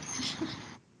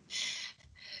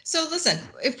 So listen,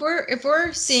 if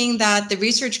we're seeing that the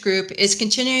research group is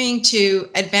continuing to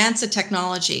advance the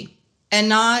technology and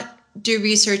not do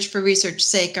research for research's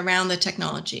sake around the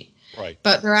technology, right?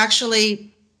 But they're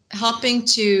actually helping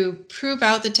to prove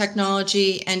out the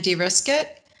technology and de-risk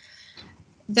it,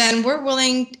 then we're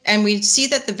willing, and we see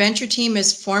that the venture team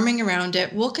is forming around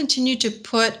it, we'll continue to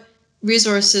put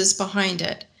resources behind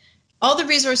it. All the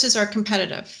resources are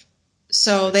competitive,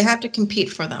 so they have to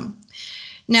compete for them.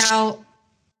 Now,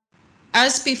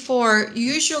 as before,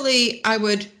 usually I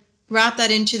would wrap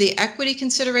that into the equity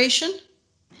consideration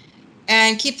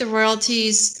and keep the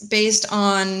royalties based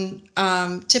on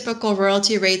typical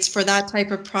royalty rates for that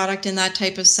type of product in that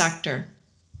type of sector.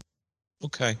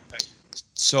 Okay.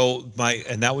 So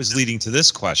and that was leading to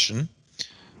this question.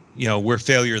 We're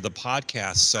failure of the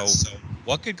podcast. So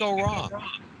what could go wrong?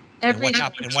 And what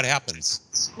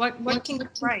happens? What can go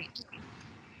right?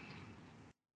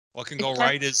 What can go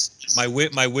right is my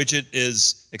widget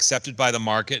is accepted by the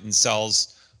market and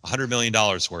sells $100 million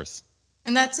worth.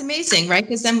 And that's amazing, right?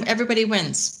 Because then everybody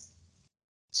wins.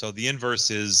 So the inverse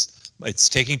is it's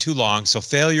taking too long. So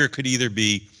failure could either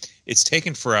be it's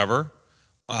taken forever,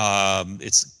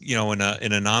 it's in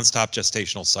a nonstop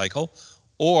gestational cycle,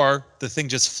 or the thing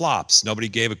just flops. Nobody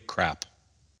gave a crap.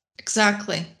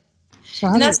 Exactly.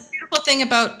 And that's the beautiful thing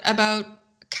about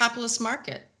capitalist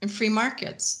market and free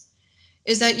markets,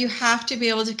 is that you have to be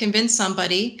able to convince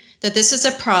somebody that this is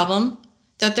a problem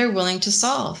that they're willing to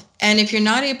solve. And if you're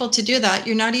not able to do that,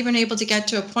 you're not even able to get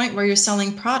to a point where you're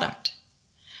selling product.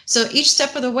 So each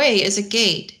step of the way is a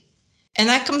gate. And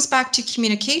that comes back to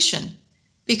communication,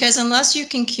 because unless you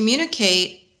can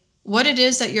communicate what it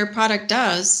is that your product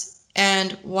does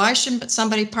and why should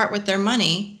somebody part with their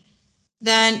money,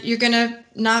 then you're going to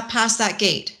not pass that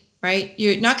gate, right?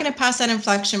 You're not going to pass that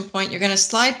inflection point. You're going to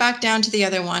slide back down to the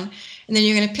other one, and then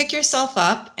you're going to pick yourself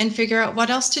up and figure out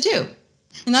what else to do.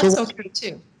 And that's okay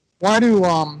too. Why do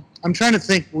I'm trying to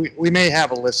think. We may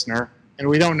have a listener, and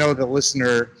we don't know the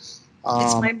listener. It's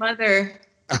my mother.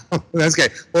 That's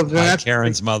okay. Well, then that's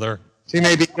Karen's mother. She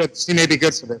may be good. She may be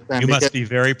good for this. You must be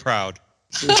very proud.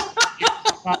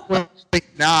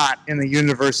 Not in the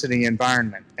university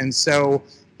environment, and so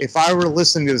if I were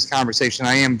listening to this conversation,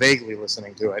 I am vaguely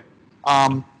listening to it.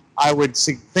 I would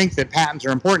think that patents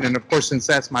are important, and of course, since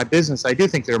that's my business, I do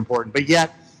think they're important. But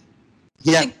yet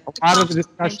a lot of the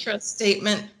discussion. Interest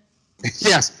statement.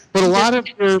 Yes, but a lot of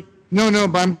your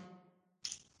but I'm.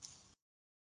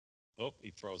 Oh,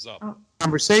 he froze up.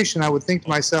 Conversation, I would think to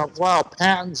myself, wow,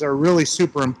 patents are really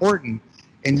super important,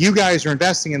 and you guys are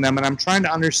investing in them, and I'm trying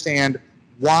to understand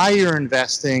why you're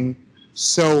investing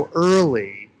so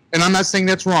early. And I'm not saying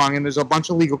that's wrong, and there's a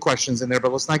bunch of legal questions in there,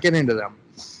 but let's not get into them.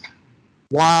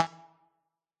 Why?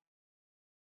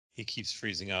 He keeps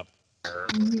freezing up.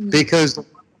 Because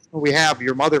we have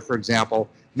your mother, for example,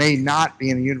 may not be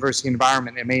in the university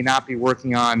environment and may not be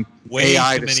working on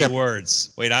AI. Too many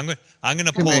words. Wait, I'm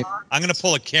gonna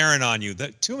pull a Karen on you.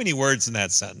 Too many words in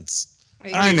that sentence.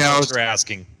 I know. What you're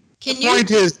asking. Can you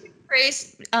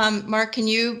rephrase, Mark? Can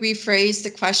you rephrase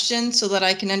the question so that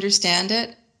I can understand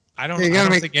it? I don't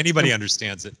think anybody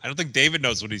understands it. I don't think David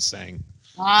knows what he's saying.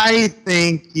 I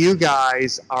think you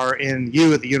guys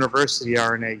you at the university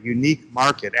are in a unique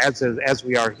market, as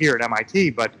we are here at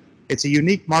MIT, but it's a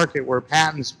unique market where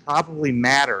patents probably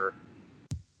matter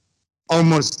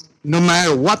almost no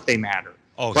matter what they matter.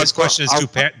 Oh, his question is,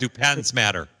 do patents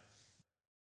matter?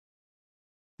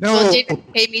 No, well,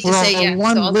 David paid me to say yes,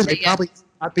 so I'll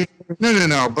say yes.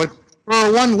 No. But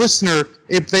for one listener,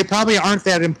 if they probably aren't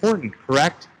that important,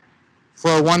 correct?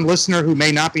 For one listener who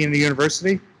may not be in the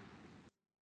university?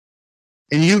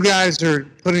 And you guys are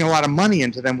putting a lot of money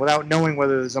into them without knowing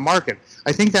whether there's a market.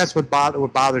 I think that's what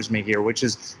bothers me here, which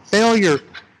is failure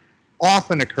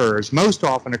most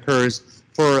often occurs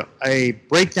for a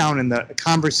breakdown in the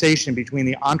conversation between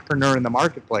the entrepreneur and the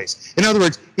marketplace. In other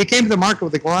words, you came to the market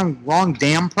with the wrong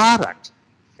damn product.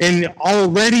 And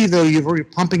already, though, you're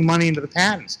pumping money into the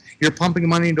patents. You're pumping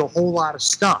money into a whole lot of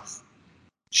stuff.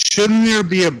 Shouldn't there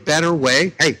be a better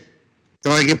way? Hey,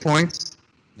 don't I get points?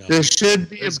 No. There should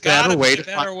be a better way to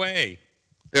find.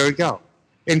 There we go.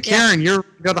 And Karen, you're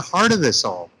the heart of this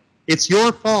all. It's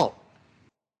your fault.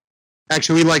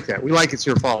 Actually, we like that. We like it's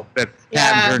your fault that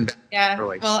patents are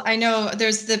early. Well, I know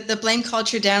there's the blame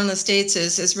culture down in the States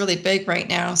is really big right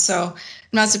now. So I'm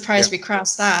not surprised we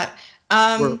crossed that.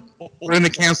 We're in the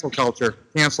cancel culture.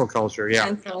 Cancel culture, yeah.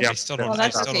 Cancel. Yeah. Well,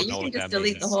 that's okay. You can just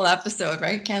delete the whole episode,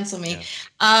 right? Cancel me.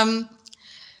 Yeah.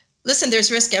 Listen,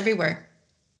 there's risk everywhere.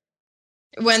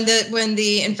 When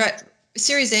the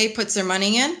Series A puts their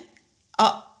money in,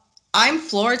 I'm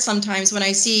floored sometimes when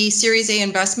I see Series A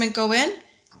investment go in,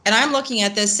 and I'm looking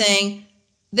at this saying,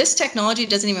 this technology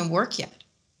doesn't even work yet.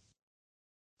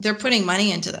 They're putting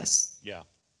money into this. Yeah.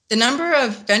 The number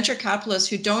of venture capitalists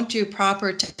who don't do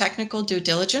proper technical due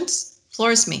diligence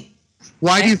floors me.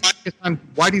 Why do you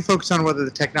focus on whether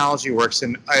the technology works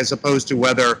as opposed to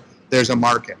whether there's a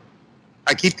market?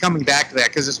 I keep coming back to that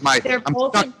because it's They're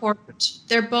both important.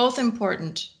 They're both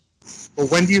important. Well,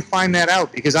 when do you find that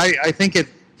out? Because I think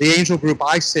the angel group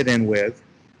I sit in with,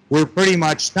 we're pretty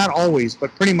much, not always,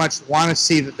 but pretty much want to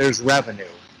see that there's revenue.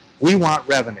 We want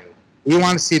revenue. We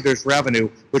want to see there's revenue,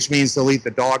 which means they'll eat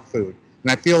the dog food.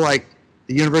 And I feel like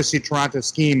the University of Toronto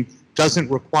scheme doesn't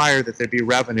require that there be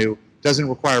revenue, doesn't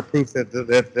require proof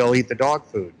that they'll eat the dog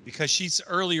food. Because she's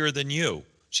earlier than you.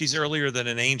 She's earlier than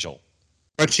an angel.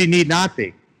 But she need not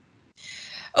be.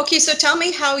 Okay, so tell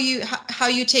me how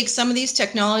you take some of these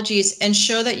technologies and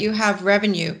show that you have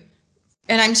revenue.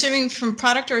 And I'm assuming from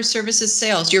product or services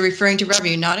sales, you're referring to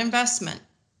revenue, not investment.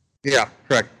 Yeah,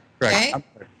 correct. Okay.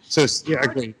 So, yeah, I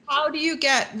agree. How do you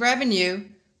get revenue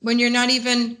when you're not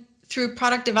even through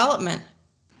product development?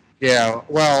 Yeah,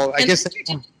 well, I guess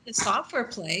the software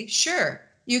play, sure,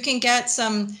 you can get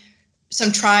some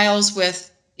trials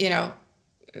with,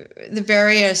 the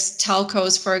various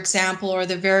telcos, for example, or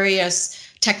the various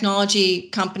technology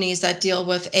companies that deal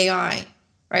with AI,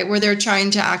 right? Where they're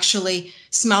trying to actually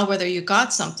smell whether you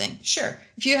got something. Sure,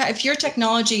 if your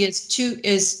technology is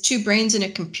two brains in a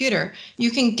computer,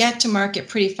 you can get to market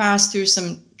pretty fast through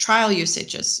some trial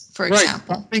usages, for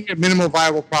example. I'm thinking of minimal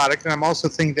viable product, and I'm also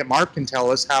thinking that Mark can tell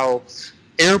us how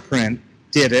AirPrint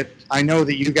did it. I know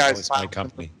that you guys. That was my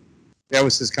company. That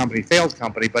was his company, failed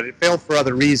company, but it failed for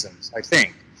other reasons, I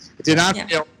think. It did not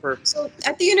fail for. So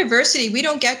at the university, we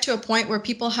don't get to a point where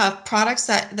people have products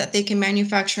that they can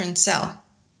manufacture and sell.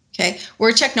 Okay,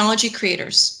 we're technology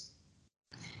creators,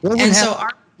 and so our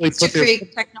is to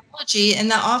create technology, and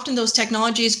that often those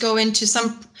technologies go into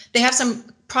they have some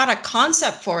product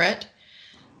concept for it,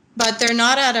 but they're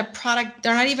not at a product.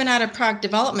 They're not even at a product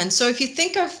development. So if you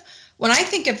think of, when I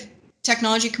think of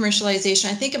technology commercialization,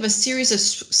 I think of a series of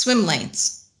swim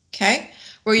lanes. Okay,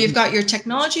 where you've got your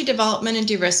technology development and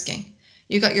de-risking,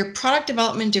 you've got your product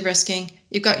development de-risking,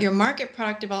 you've got your market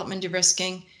product development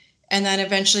de-risking, and then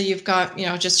eventually you've got,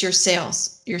 just your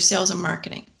sales and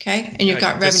marketing, okay? And you've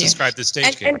got revenue. Just describe the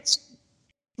stage game.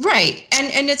 Right,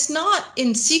 and it's not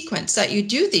in sequence that you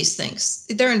do these things.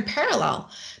 They're in parallel.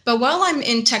 But while I'm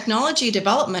in technology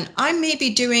development, I may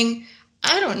be doing,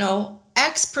 I don't know,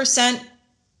 X%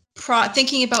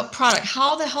 thinking about product.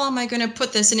 How the hell am I going to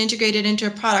put this and integrate it into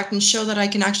a product and show that I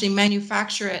can actually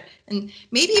manufacture it and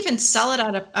maybe even sell it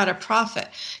at a profit?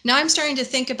 Now I'm starting to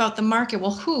think about the market.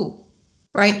 Well, who?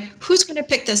 Right? Who's going to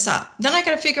pick this up? Then I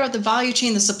got to figure out the value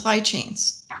chain, the supply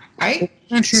chains, right?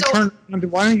 Why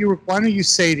don't you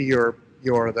say to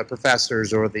the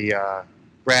professors or the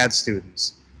grad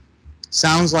students,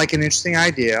 sounds like an interesting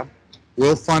idea.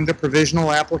 We'll fund a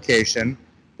provisional application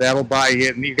that'll buy you.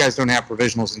 And you guys don't have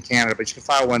provisionals in Canada, but you can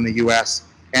file one in the U.S.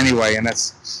 anyway, and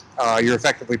that's you're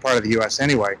effectively part of the U.S.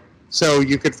 anyway. So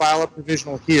you could file a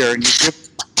provisional here, and you give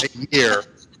a year.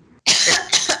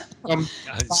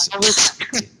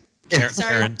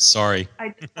 Karen, sorry.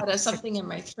 I just had something in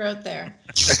my throat there.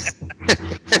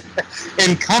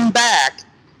 And come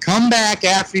back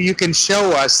after you can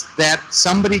show us that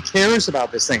somebody cares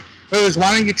about this thing. In other words,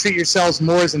 why don't you treat yourselves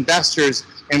more as investors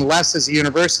and less as a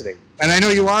university? And I know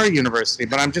you are a university,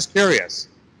 but I'm just curious.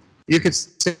 You could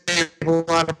save a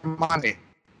lot of money.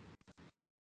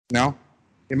 No?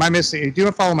 Am I missing? Do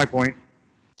you follow my point?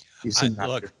 You seem not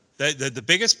look. The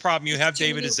biggest problem you have,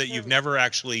 David, is that you've never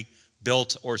actually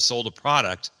built or sold a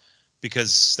product,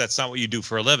 because that's not what you do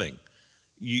for a living.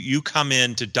 You come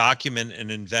in to document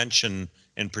an invention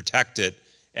and protect it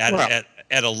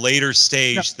at a later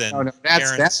stage than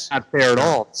parents. That's not fair at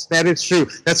all. That is true.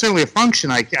 That's certainly a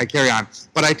function I carry on.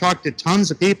 But I talk to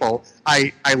tons of people.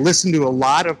 I listen to a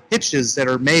lot of pitches that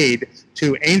are made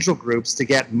to angel groups to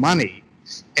get money.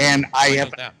 And I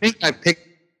think I picked.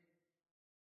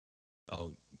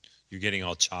 Oh, you're getting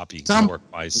all choppy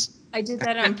work-wise. I did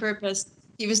that on purpose.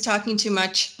 He was talking too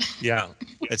much. Yeah,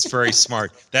 it's very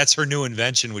smart. That's her new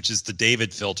invention, which is the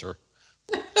David filter.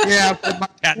 Yeah.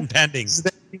 Patent pending.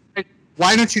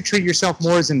 Why don't you treat yourself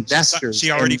more as investors?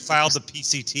 She already filed the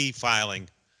PCT filing.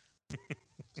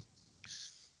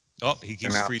 Oh, he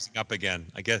keeps freezing up again.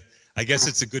 I guess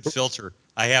it's a good filter.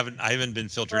 I haven't been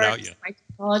filtered out yet. My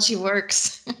technology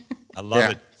works. I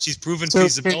love it. She's proven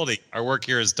feasibility. Our work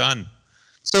here is done.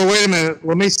 So wait a minute.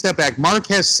 Let me step back. Mark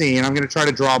has seen. I'm going to try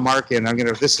to draw Mark in.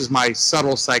 This is my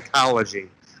subtle psychology.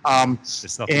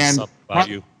 There's nothing subtle about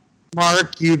you.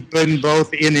 Mark, you've been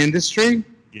both in industry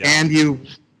and you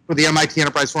for the MIT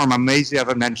Enterprise Forum. I'm amazed you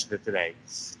haven't mentioned it today.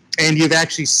 And you've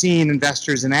actually seen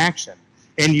investors in action.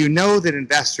 And you know that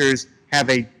investors have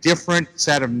a different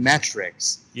set of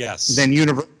metrics than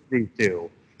universities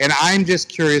do. And I'm just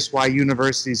curious why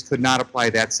universities could not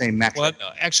apply that same metric.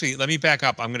 Well, actually, let me back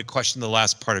up. I'm going to question the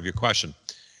last part of your question.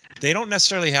 They don't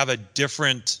necessarily have a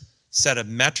different set of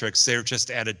metrics. They're just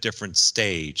at a different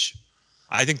stage.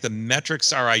 I think the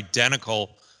metrics are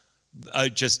identical.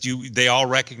 They all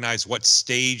recognize what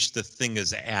stage the thing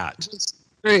is at.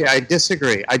 I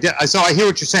disagree. So I hear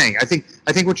what you're saying. I think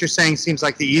what you're saying seems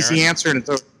like the easy answer, and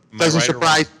it doesn't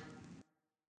surprise.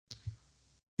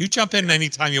 You jump in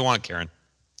anytime you want, Karen.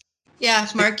 Yeah,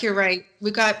 Mark, you're right.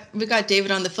 We got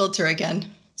David on the filter again,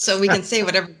 so we can say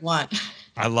whatever we want.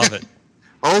 I love it.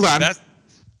 Hold on.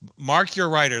 Mark, you're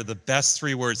right, are the best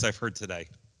 3 words I've heard today.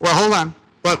 Well, hold on.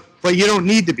 But you don't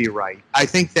need to be right. I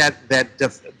think that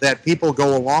people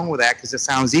go along with that because it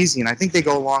sounds easy, and I think they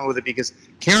go along with it because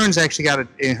Karen's actually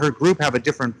in her group have a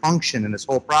different function in this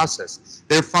whole process.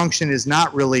 Their function is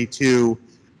not really to.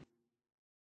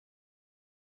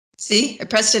 See, I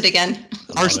pressed it again.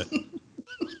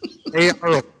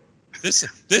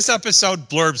 This episode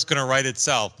blurb's going to write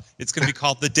itself. It's going to be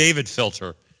called the David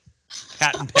Filter,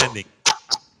 patent pending.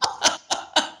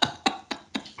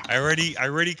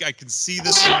 I can see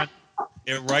this one.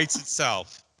 It writes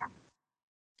itself.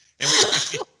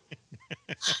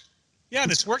 Yeah,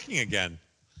 and it's working again.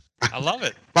 I love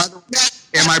it. By the way,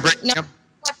 am I breaking up?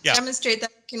 Yeah. Demonstrate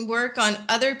that it can work on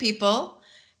other people.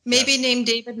 Maybe name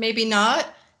David, maybe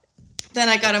not. Then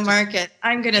I got to market.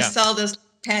 I'm going to sell this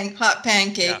hot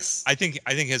pancakes. Yeah. I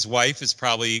think his wife is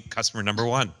probably customer number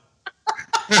 1.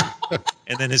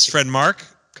 And then his friend Mark,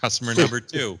 customer number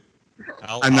 2.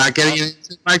 I'm not getting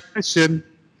into my question.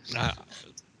 Is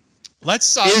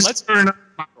there another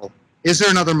model? Is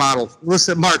there another model?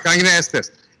 Listen, Mark, I'm going to ask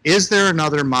this. Is there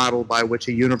another model by which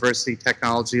a university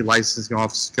technology licensing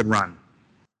office could run?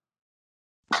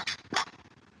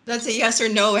 That's a yes or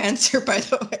no answer, by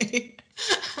the way.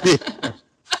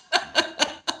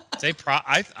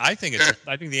 I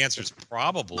think the answer is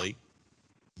probably,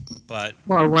 but.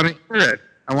 Well, I want to hear it.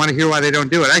 I want to hear why they don't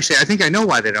do it. Actually, I think I know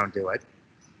why they don't do it.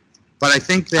 But I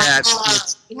think that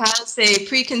it has a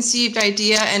preconceived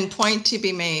idea and point to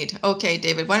be made. Okay,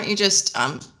 David, why don't you just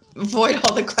avoid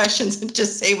all the questions and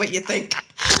just say what you think?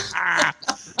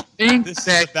 This is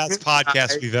the best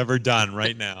podcast we've ever done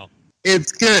right now.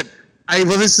 It's good.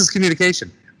 This is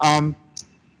communication.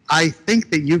 I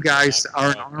think that you guys are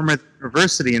an arm of the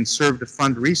university and serve to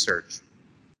fund research,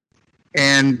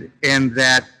 and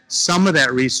that some of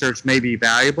that research may be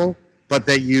valuable, but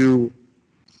that you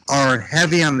are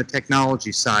heavy on the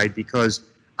technology side because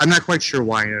I'm not quite sure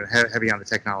why you're heavy on the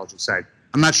technology side.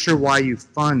 I'm not sure why you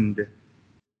fund.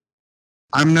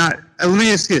 Let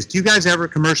me ask you this. Do you guys ever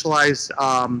commercialize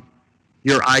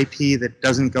your IP that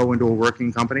doesn't go into a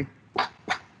working company?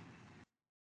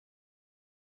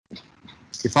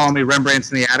 You follow me,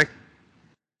 Rembrandt's in the Attic?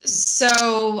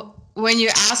 So when you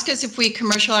ask us if we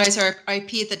commercialize our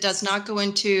IP that does not go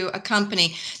into a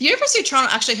company, the University of Toronto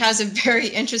actually has a very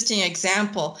interesting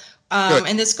example.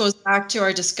 And this goes back to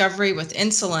our discovery with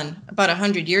insulin about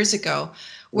 100 years ago,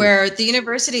 where the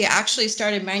university actually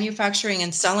started manufacturing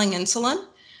and selling insulin.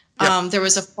 There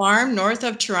was a farm north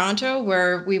of Toronto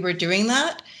where we were doing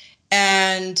that.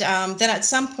 And then at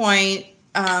some point,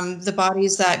 the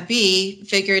bodies that be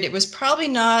figured it was probably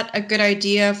not a good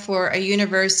idea for a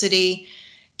university,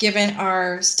 given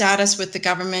our status with the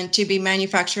government, to be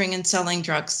manufacturing and selling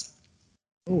drugs.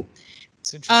 Oh,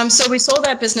 so we sold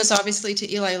that business obviously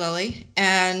to Eli Lilly,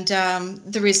 and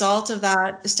the result of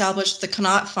that established the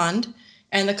Connaught Fund,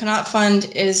 and the Connaught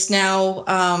Fund is now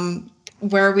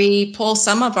where we pull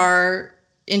some of our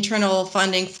internal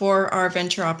funding for our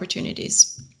venture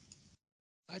opportunities.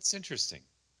 That's interesting.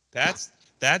 That's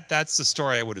the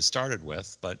story I would have started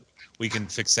with, but we can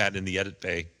fix that in the edit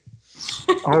bay.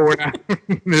 Oh, we're not.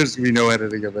 There's going to be no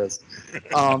editing of this.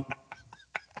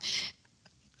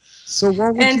 So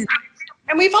what would you...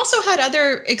 And we've also had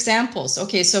other examples.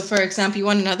 Okay, so for example, you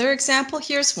want another example?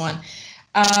 Here's one.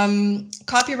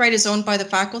 Copyright is owned by the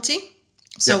faculty,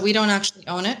 so we don't actually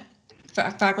own it.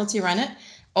 Faculty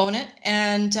own it.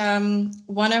 And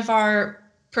one of our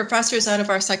professors out of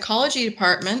our psychology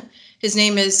department, his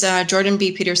name is Jordan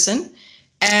B. Peterson,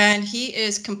 and he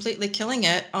is completely killing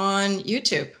it on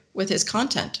YouTube with his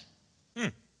content.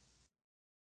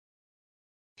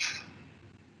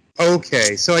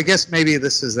 Okay, so I guess maybe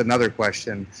this is another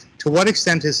question. To what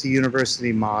extent is the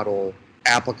university model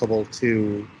applicable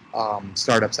to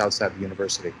startups outside the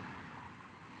university?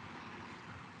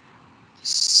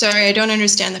 Sorry, I don't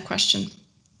understand the question.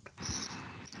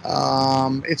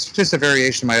 It's just a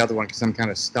variation of my other one because I'm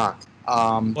kind of stuck.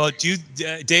 Well,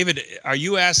 David, are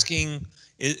you asking,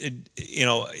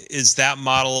 is that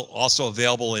model also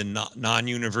available in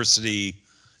non-university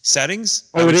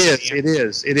settings? Oh, it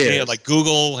is. Yeah, like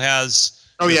Google has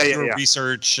pure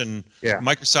research, and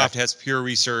Microsoft has pure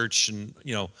research, and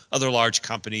other large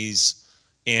companies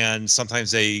and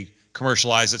sometimes they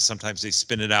commercialize it, sometimes they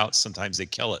spin it out, sometimes they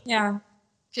kill it. Yeah.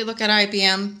 If you look at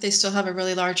IBM, they still have a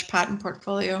really large patent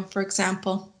portfolio, for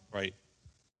example. Right.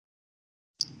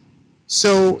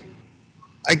 So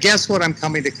I guess what I'm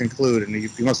coming to conclude, and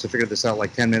you must have figured this out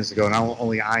like 10 minutes ago, and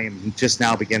only I am just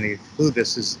now beginning to conclude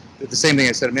this, is the same thing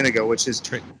I said a minute ago, which is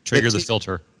trigger the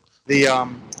filter. The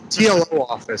TLO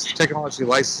office, Technology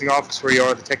Licensing Office, where you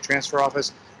are, the Tech Transfer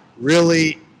Office,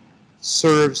 really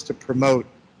serves to promote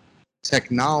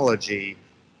technology,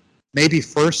 maybe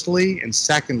firstly, and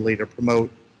secondly, to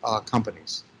promote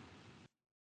companies.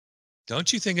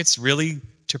 Don't you think it's really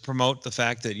to promote the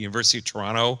fact that University of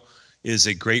Toronto is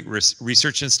a great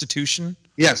research institution?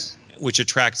 Yes. Which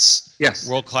attracts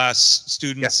world-class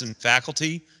students and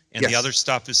faculty, and the other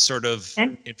stuff is sort of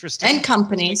interesting. And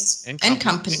companies. And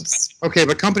companies. Okay,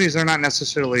 but companies are not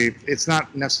necessarily, it's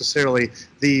not necessarily,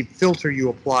 the filter you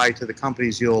apply to the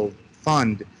companies you'll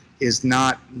fund is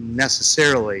not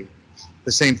necessarily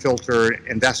the same filter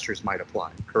investors might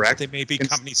apply, correct? They may be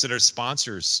companies that are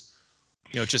sponsors,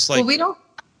 just like... Well,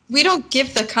 we don't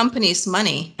give the companies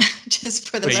money, just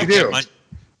for the record. You do.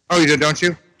 Oh, you do, don't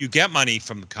you? You get money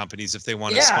from the companies if they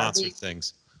want to sponsor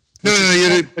things. No,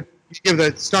 you give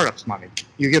the startups money.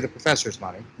 You give the professors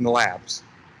money in the labs.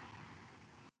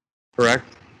 Correct?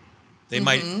 They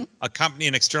might,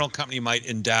 an external company might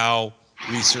endow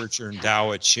research or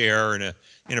endow a chair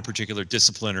in a particular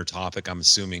discipline or topic, I'm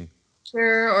assuming.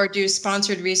 Sure, or do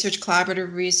sponsored research,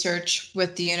 collaborative research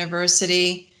with the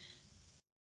university.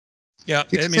 Yeah,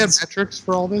 do you have metrics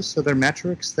for all this? So there are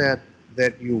metrics that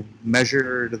you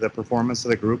measure the performance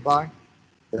of the group by,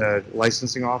 the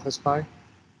licensing office by?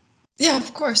 Yeah,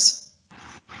 of course.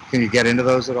 Can you get into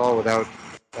those at all without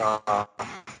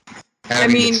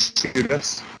having to shoot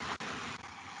us?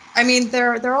 I mean,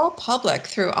 they're all public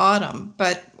through Autumn,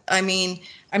 but I mean,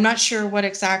 I'm not sure what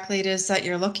exactly it is that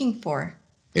you're looking for.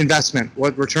 Investment.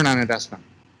 What return on investment?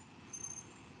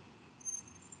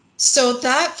 So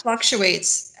that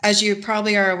fluctuates, as you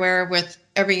probably are aware, with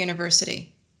every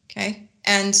university. Okay.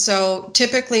 And so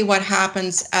typically what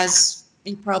happens, as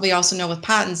you probably also know with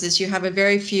patents, is you have a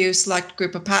very few select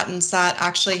group of patents that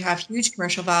actually have huge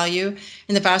commercial value,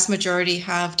 and the vast majority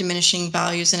have diminishing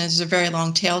values, and there's a very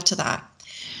long tail to that.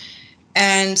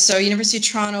 And so University of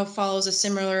Toronto follows a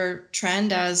similar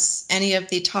trend as any of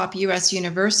the top US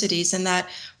universities, in that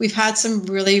we've had some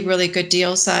really, really good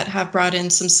deals that have brought in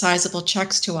some sizable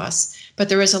checks to us, but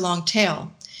there is a long tail.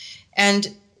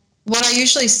 And what I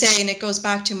usually say, and it goes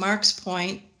back to Mark's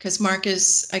point, because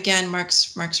Mark's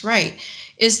right,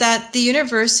 is that the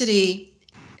university,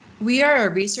 we are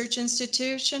a research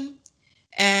institution,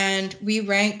 and we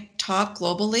rank top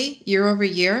globally year over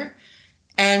year.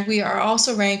 And we are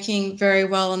also ranking very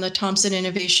well in the Thomson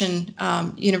Innovation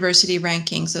University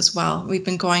rankings as well. We've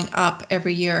been going up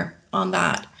every year on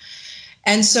that.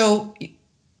 And so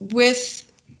with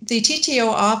the TTO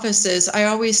offices, I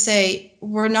always say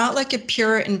we're not like a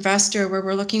pure investor where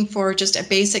we're looking for just a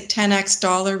basic 10x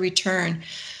dollar return.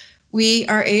 We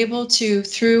are able to,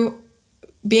 through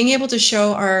being able to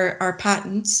show our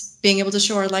patents, being able to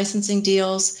show our licensing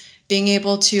deals, being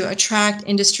able to attract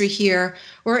industry here,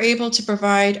 we're able to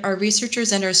provide our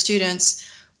researchers and our students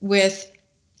with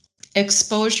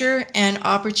exposure and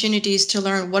opportunities to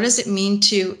learn what does it mean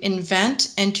to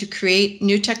invent and to create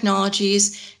new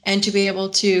technologies, and to be able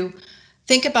to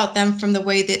think about them from the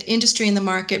way that industry and the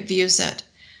market views it.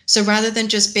 So rather than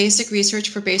just basic research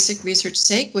for basic research's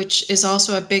sake, which is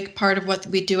also a big part of what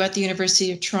we do at the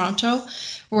University of Toronto,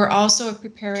 we're also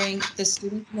preparing the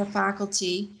students and the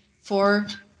faculty for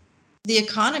the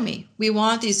economy. We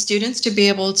want these students to be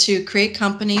able to create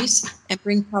companies and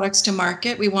bring products to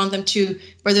market. We want them to,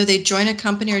 whether they join a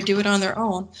company or do it on their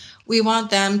own, we want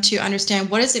them to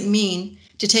understand what does it mean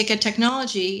to take a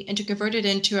technology and to convert it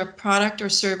into a product or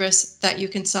service that you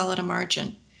can sell at a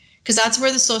margin. Because that's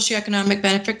where the socioeconomic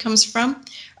benefit comes from.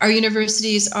 Our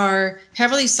universities are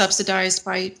heavily subsidized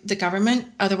by the government,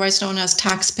 otherwise known as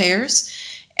taxpayers.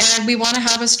 And we want to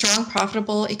have a strong,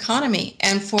 profitable economy.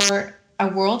 And for a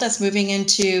world that's moving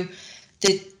into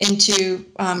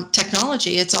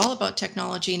technology, it's all about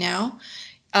technology now.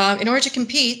 In order to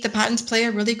compete, the patents play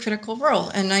a really critical role.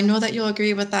 And I know that you'll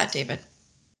agree with that, David.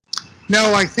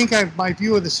 No, I think my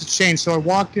view of this has changed. So I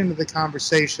walked into the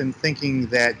conversation thinking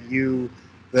that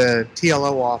the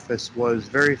TLO office was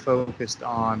very focused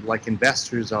on, like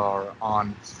investors are,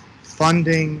 on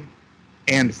funding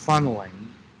and funneling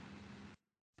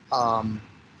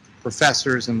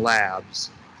professors and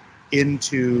labs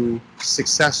into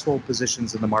successful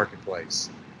positions in the marketplace.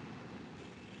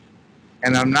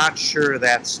 And I'm not sure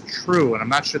that's true, and I'm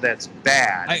not sure that's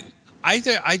bad.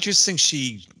 I just think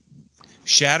she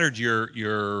shattered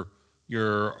your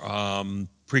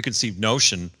preconceived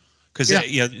notion,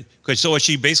 because so what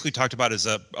she basically talked about is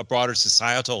a broader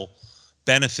societal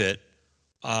benefit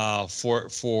for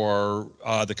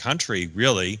the country,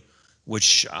 really,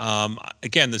 which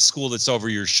again, the school that's over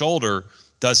your shoulder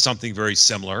does something very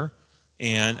similar.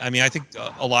 And I mean, I think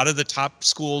a lot of the top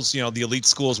schools, the elite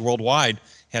schools worldwide,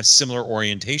 have similar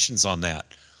orientations on that.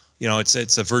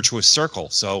 It's a virtuous circle.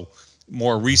 So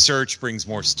more research brings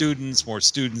more students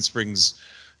brings,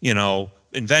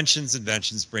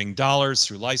 inventions bring dollars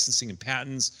through licensing and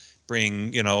patents,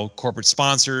 bring, corporate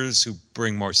sponsors who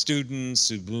bring more students,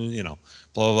 who, blah,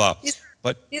 blah,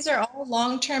 blah. These are all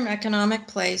long-term economic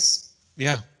plays.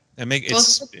 Yeah. And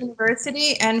both for the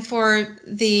university and for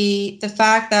the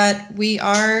fact that we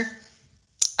are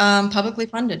publicly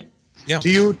funded. Yeah.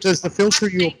 Does the filter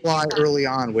you apply early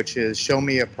on, which is show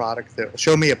me a prototype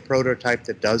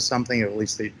that does something, or at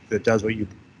least that does what you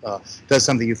does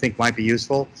something you think might be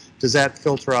useful, does that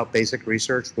filter out basic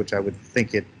research, which I would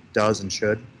think it does and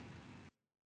should?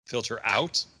 Filter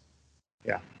out?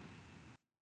 Yeah.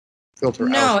 Filter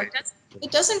out. No,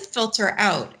 it doesn't filter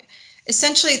out.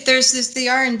 Essentially, there's the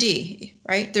R&D,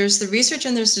 right? There's the research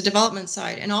and there's the development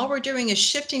side. And all we're doing is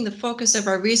shifting the focus of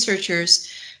our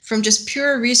researchers from just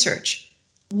pure research.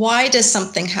 Why does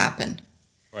something happen?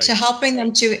 Right. To helping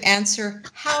them to answer,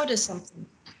 how does something?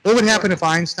 What would happen if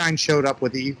Einstein showed up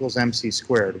with E equals MC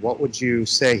squared? What would you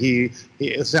say?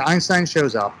 Einstein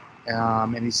shows up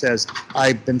and he says,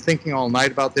 I've been thinking all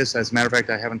night about this. As a matter of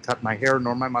fact, I haven't cut my hair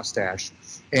nor my mustache.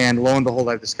 And lo and behold,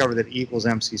 I've discovered that E equals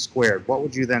MC squared. What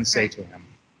would you then say to him?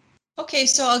 Okay,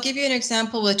 so I'll give you an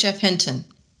example with Geoff Hinton.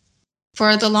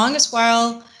 For the longest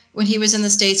while, when he was in the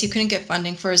States, he couldn't get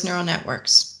funding for his neural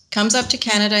networks. Comes up to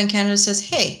Canada, and Canada says,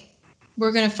 hey,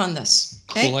 we're going to fund this.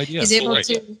 Okay? Cool idea. He's able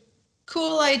to.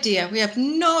 Cool idea. We have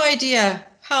no idea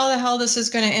how the hell this is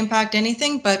going to impact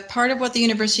anything, but part of what the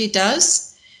university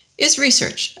does is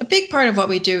research. A big part of what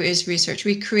we do is research.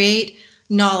 We create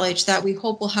knowledge that we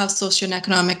hope will have social and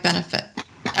economic benefit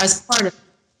as part of it.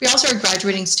 We also are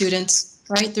graduating students,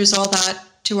 right? There's all that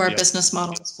to our business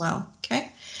model as well,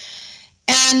 okay?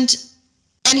 And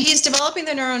he's developing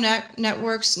the neural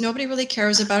networks. Nobody really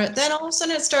cares about it. Then all of a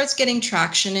sudden it starts getting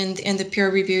traction in the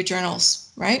peer review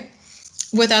journals, right?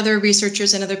 With other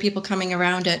researchers and other people coming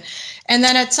around it. And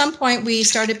then at some point we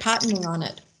started patenting on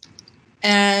it.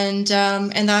 And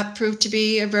that proved to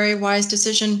be a very wise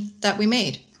decision that we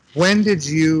made. When did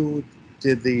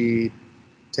the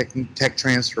tech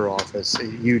transfer office at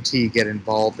UT get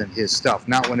involved in his stuff?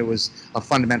 Not when it was a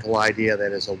fundamental idea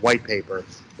that is a white paper.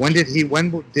 When did he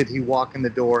walk in the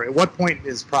door? At what point in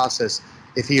his process,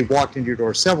 if he had walked into your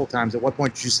door several times, at what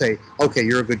point did you say, okay,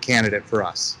 you're a good candidate for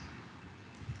us?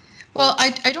 Well,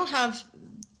 I don't have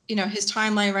his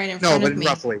timeline right in front of me. No, but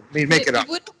roughly. I mean, make it up.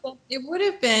 It would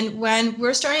have been when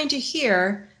we're starting to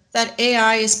hear that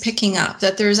AI is picking up,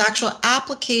 that there's actual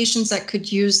applications that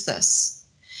could use this.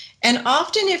 And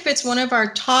often if it's one of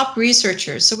our top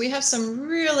researchers, so we have some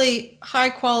really high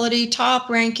quality, top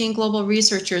ranking global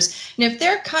researchers. And if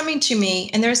they're coming to me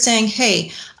and they're saying,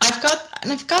 hey, I've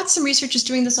got some researchers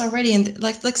doing this already. And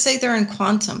let's say they're in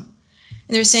quantum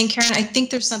and they're saying, Karen, I think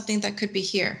there's something that could be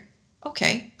here.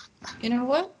 Okay, you know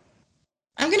what?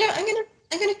 I'm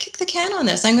gonna kick the can on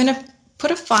this. I'm gonna put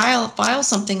a file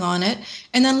something on it,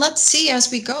 and then let's see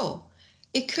as we go.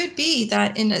 It could be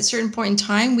that in a certain point in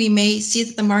time, we may see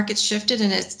that the market's shifted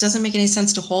and it doesn't make any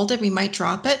sense to hold it. We might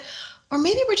drop it, or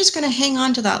maybe we're just going to hang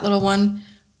on to that little one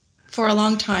for a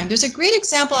long time. There's a great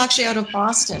example actually out of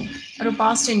Boston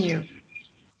U,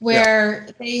 where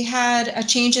they had a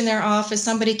change in their office.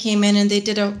 Somebody came in and they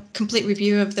did a complete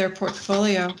review of their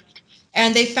portfolio,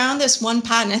 and they found this one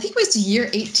patent, I think it was year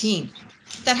 18,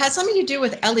 that had something to do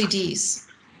with LEDs.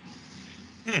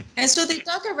 And so they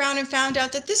dug around and found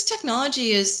out that this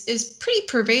technology is pretty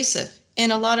pervasive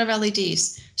in a lot of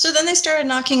LEDs. So then they started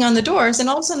knocking on the doors, and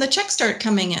all of a sudden the checks start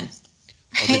coming in.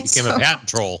 Right? Well, they became a patent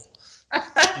troll.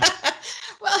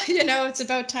 Well, it's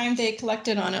about time they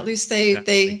collected on it. At least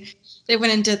they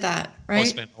went and did that, right?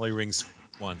 Postman only rings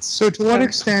once. So to what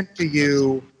extent do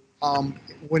you,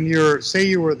 when say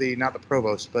you were not the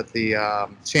provost, but the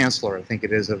chancellor, I think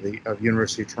it is, of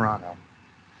University of Toronto.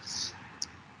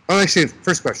 Oh, actually,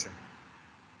 first question.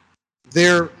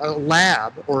 A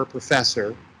lab or a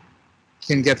professor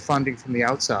can get funding from the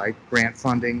outside, grant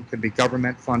funding, could be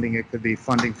government funding, it could be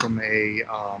funding from a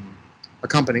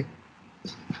company,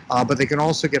 but they can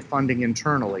also get funding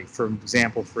internally, for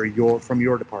example, from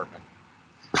your department.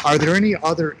 Are there any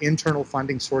other internal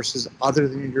funding sources other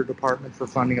than in your department for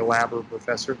funding a lab or a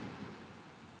professor?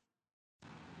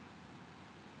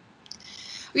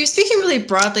 Well, you're speaking really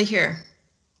broadly here.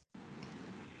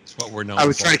 what we're known I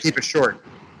was for. trying to keep it short.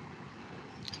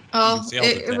 Oh,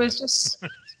 it was just.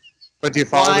 But do you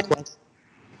follow the question?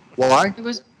 Why? It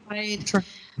was wide.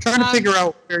 Trying to figure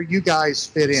out where you guys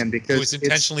fit in, because It was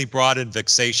intentionally broad and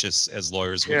vexatious, as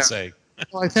lawyers would say.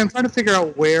 Well, I'm trying to figure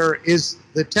out where is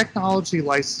the Technology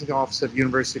Licensing Office of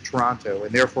University of Toronto,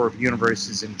 and therefore of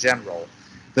universities in general,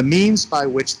 the means by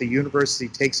which the university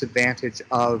takes advantage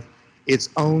of its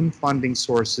own funding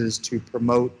sources to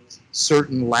promote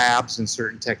certain labs and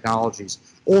certain technologies?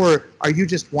 Or are you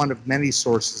just one of many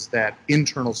sources, that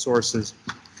internal sources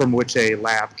from which a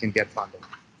lab can get funding?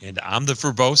 And I'm the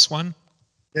verbose one?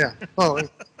 Yeah. Well, the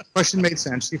question made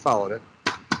sense. You followed it.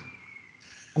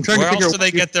 I'm trying Where to figure else out do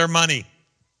they get their money?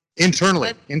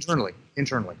 Internally.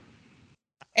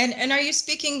 And are you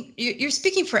speaking? You're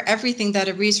speaking for everything that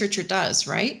a researcher does,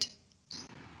 right?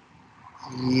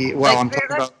 Yeah, well, I'm talking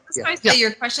about. That's why I say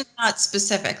your question's not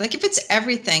specific. Like if it's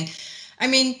everything, I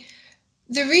mean,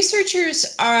 the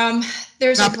researchers.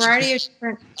 There's a variety of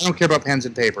different. I don't care about pens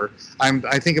and paper.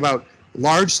 I think about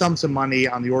large sums of money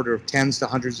on the order of tens to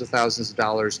hundreds of thousands of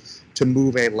dollars to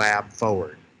move a lab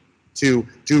forward, to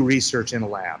do research in a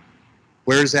lab.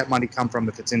 Where does that money come from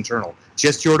if it's internal?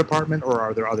 Just your department, or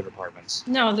are there other departments?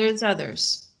 No, there's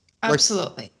others.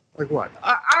 Absolutely. Like what?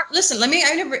 Listen, I'm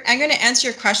going to answer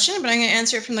your question, but I'm going to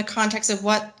answer it from the context of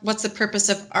what's the purpose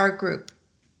of our group.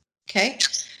 Okay.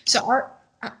 So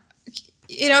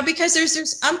because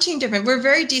there's umpteen different, we're a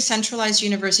very decentralized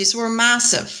university, so we're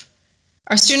massive.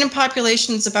 Our student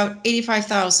population is about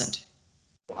 85,000.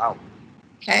 Wow.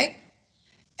 Okay.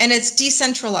 And it's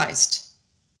decentralized,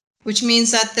 which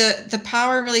means that the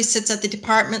power really sits at the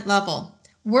department level.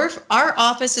 Our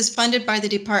office is funded by the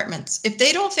departments. If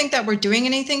they don't think that we're doing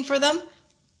anything for them,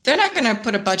 they're not going to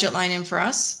put a budget line in for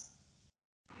us.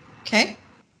 Okay.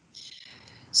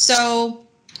 So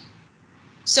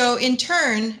in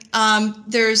turn,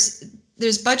 there's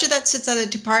budget that sits at a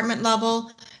department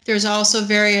level. There's also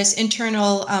various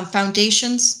internal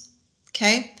foundations,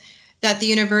 okay, that the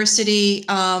university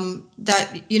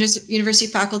university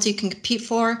faculty can compete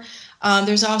for.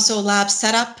 There's also a lab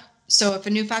setup. So if a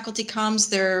new faculty comes,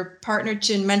 they're partnered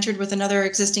and mentored with another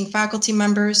existing faculty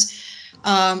members.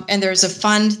 And there's a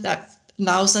fund that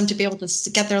allows them to be able to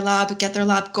get their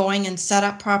lab going and set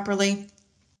up properly.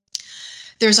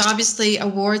 There's obviously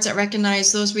awards that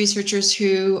recognize those researchers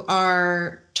who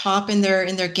are top in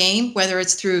their game, whether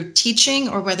it's through teaching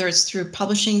or whether it's through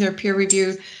publishing their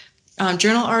peer-reviewed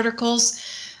journal articles.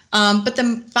 But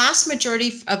the vast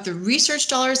majority of the research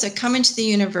dollars that come into the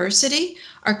university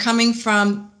are coming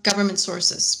from government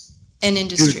sources and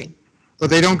industry.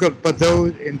 But they don't go. But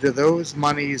do those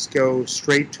monies go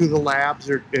straight to the labs,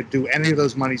 or do any of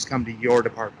those monies come to your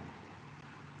department?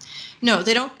 No,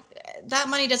 they don't. That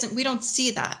money doesn't. We don't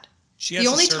see that. The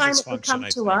only time it would come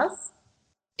to us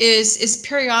is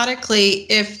periodically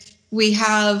if we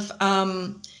have.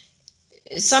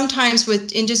 Sometimes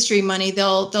with industry money,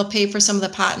 they'll pay for some of the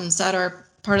patents that are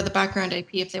part of the background IP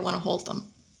if they want to hold them.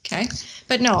 Okay,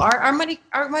 but no, our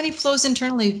money flows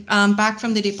internally back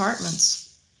from the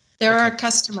departments. They're our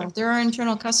customer. They're our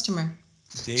internal customer.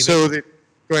 David,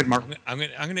 go ahead, Mark. I'm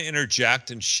going to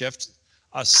interject and shift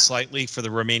us slightly for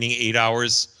the remaining 8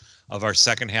 hours of our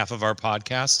second half of our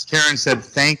podcast. Karen said,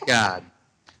 "Thank God."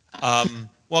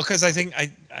 Well, because I think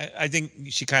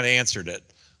she kind of answered it.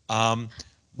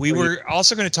 We were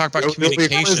also going to talk about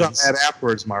communications. On that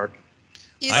afterwards, Mark.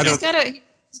 He's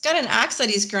got an axe that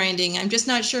he's grinding. I'm just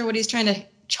not sure what he's trying to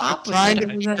chop with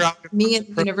me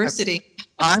at the university.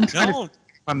 I'm trying to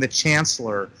from the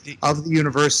chancellor of the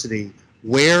university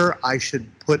where I should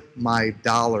put my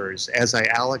dollars as I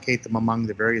allocate them among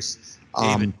the various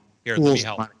David, here, pools let me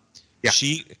help. of money.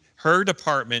 Yeah. Her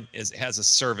department has a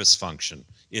service function.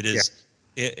 It is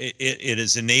it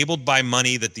is enabled by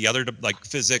money that the other like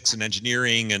physics and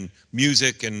engineering and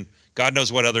music and God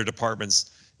knows what other departments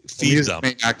feed them.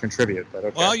 May not contribute, but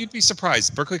okay. Well, you'd be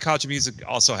surprised. Berklee College of Music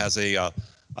also has a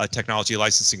technology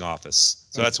licensing office,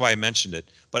 so that's why I mentioned it.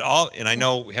 But and I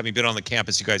know, having been on the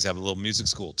campus, you guys have a little music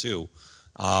school too.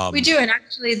 We do, and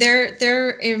actually,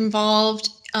 they're involved.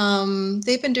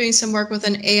 They've been doing some work with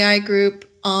an AI group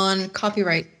on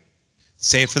copyright.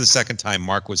 Say it for the second time.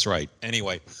 Mark was right.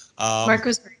 Anyway. Mark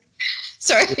was right.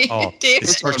 Sorry, David.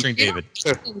 It's torturing David.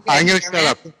 I'm going to shut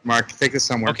up, Mark. Take this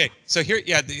somewhere. Okay, so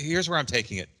here's where I'm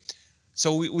taking it.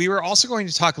 So we were also going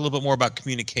to talk a little bit more about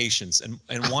communications, and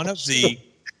one of the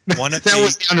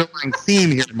was the underlying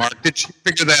theme here, Mark. Did you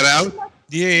figure that out?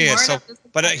 Yeah. So,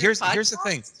 but here's the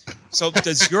thing. So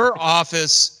does your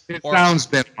office? It sounds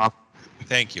been off.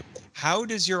 Thank you. How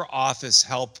does your office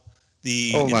help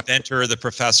the inventor, the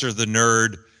professor, the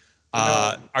nerd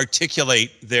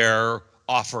articulate their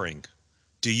offering?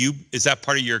 Is that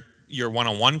part of your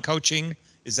one-on-one coaching?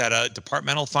 Is that a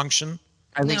departmental function?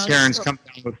 I think No, Karen's so- come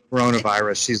down with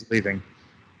coronavirus. She's leaving.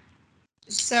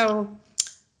 So,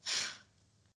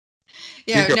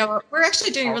 yeah, You go. no, we're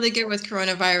actually doing really good with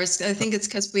coronavirus. I think it's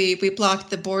because we blocked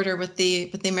the border with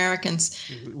the Americans.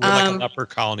 We're like a leper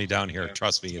colony down here.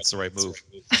 Trust me, it's the right move.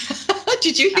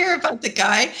 Did you hear about the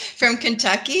guy from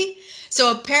Kentucky?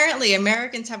 So apparently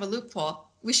Americans have a loophole.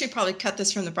 We should probably cut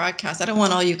this from the broadcast. I don't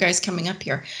want all you guys coming up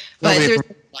here. But Nobody from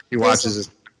Kentucky watches this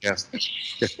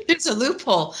podcast. there's a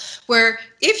loophole where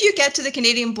if you get to the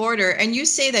Canadian border and you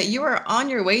say that you are on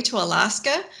your way to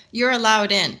Alaska, you're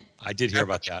allowed in. I did hear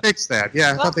about that. Fix that.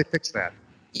 Yeah, I thought they fixed that.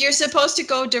 You're supposed to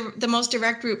go the most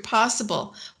direct route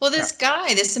possible. Well, this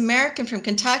guy, this American from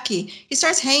Kentucky, he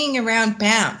starts hanging around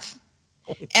Banff.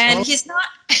 And he's not,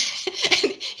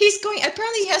 he's going,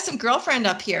 apparently he has some girlfriend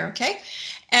up here, okay?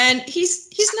 And he's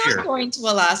not going to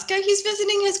Alaska, he's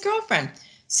visiting his girlfriend.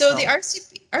 So the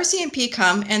RCMP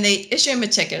come and they issue him a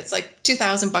ticket. It's like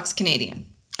 $2,000 Canadian,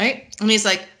 right? And he's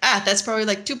like, that's probably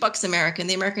like $2 American.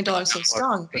 The American dollar is so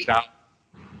strong, right?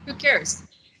 Who cares?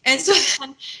 And so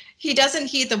then he doesn't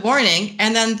heed the warning,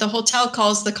 and then the hotel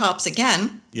calls the cops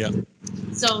again. Yeah.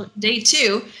 So day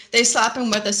 2, they slap him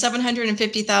with a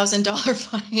 $750,000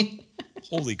 fine.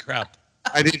 Holy crap.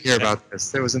 I did hear about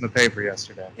this. It was in the paper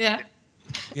yesterday. Yeah.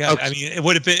 Yeah, Okay. I mean, it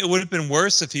would have been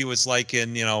worse if he was like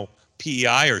in,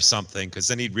 PEI or something, because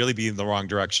then he'd really be in the wrong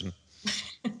direction.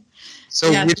 So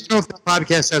Yeah. we don't know if the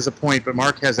podcast has a point, but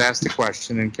Mark has asked a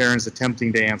question, and Karen's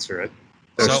attempting to answer it.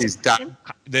 So So- she's done.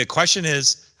 The question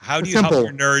is, how do It's you help simple.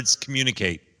 your nerds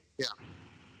communicate?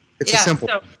 It's a simple.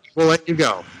 We'll let you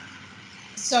go.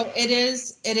 So it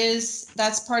is,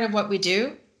 that's part of what we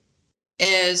do,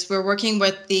 is we're working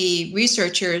with the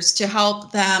researchers to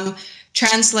help them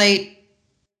translate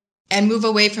and move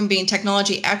away from being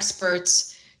technology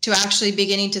experts to actually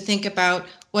beginning to think about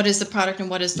what is the product and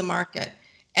what is the market.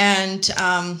 And so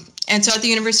at the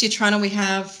University of Toronto, we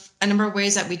have a number of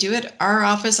ways that we do it. Our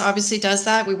office obviously does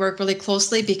that. We work really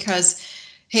closely because,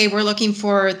 hey, we're looking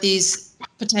for these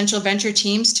potential venture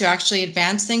teams to actually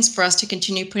advance things, for us to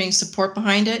continue putting support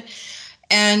behind it.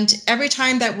 And every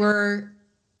time that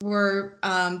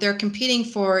they're competing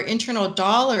for internal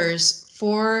dollars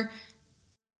for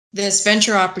this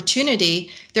venture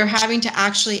opportunity, they're having to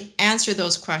actually answer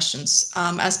those questions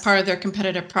as part of their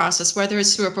competitive process, whether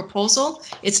it's through a proposal.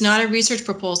 It's not a research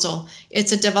proposal,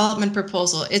 it's a development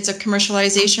proposal, it's a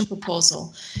commercialization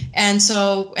proposal. And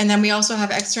then we also have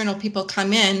external people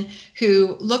come in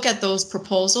who look at those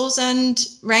proposals and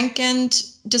rank and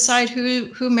decide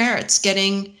who merits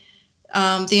getting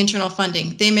the internal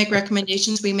funding. They make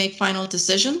recommendations, we make final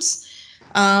decisions.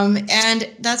 And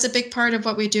that's a big part of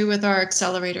what we do with our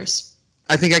accelerators.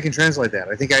 I think I can translate that.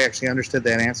 I think I actually understood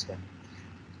that answer.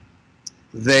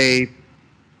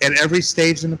 At every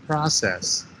stage in the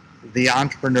process, the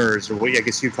entrepreneurs, or what I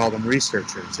guess you call them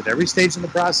researchers, at every stage in the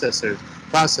process,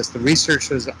 the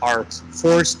researchers are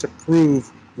forced to prove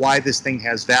why this thing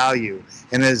has value.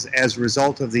 And as a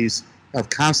result of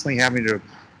constantly having to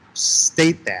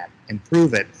state that and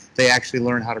prove it, they actually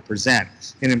learn how to present,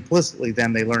 and implicitly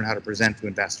then they learn how to present to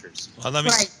investors. Well, let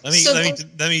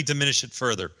me diminish it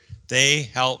further. They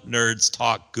help nerds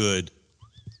talk good.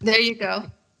 There you go.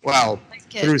 Well, Nice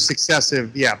kid. through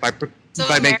successive,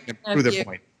 by making them prove their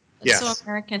point. That's Yes. so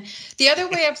American. The other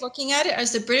way of looking at it,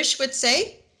 as the British would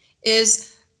say,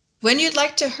 is when you'd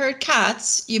like to herd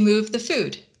cats, you move the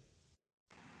food.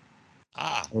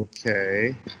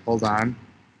 Okay, hold on.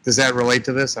 Does that relate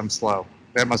to this? I'm slow.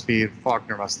 That must be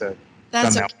Faulkner must have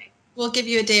That's done okay. We'll give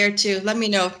you a day or two. Let me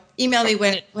know. Email me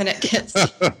when it gets.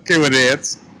 that. Okay, with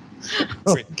it.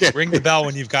 Okay. Ring the bell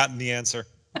when you've gotten the answer.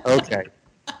 Okay.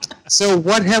 So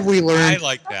what have we I learned?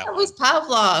 like that That one. was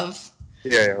Pavlov.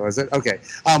 Yeah, was it? Okay.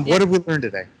 What have we learned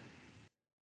today?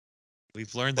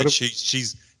 We've learned What that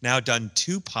she's now done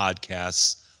 2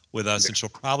 podcasts with us, and she'll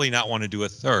probably not want to do a I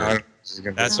don't third. know if this is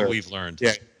gonna be That's so- what we've learned.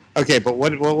 Yeah. Okay, but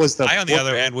what was the? I, on the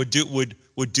other hand, would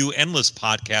do endless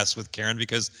podcasts with Karen,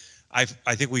 because I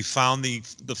think we found the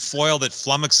foil that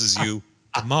flummoxes you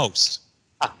the most.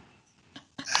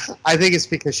 I think it's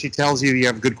because she tells you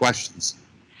have good questions.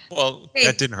 Well, Hey.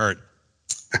 that didn't hurt.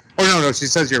 Oh no, she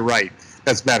says you're right.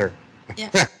 That's better. Yeah.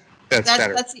 That's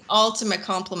better. That's the ultimate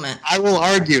compliment. I will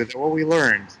argue that what we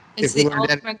learned, It's if we the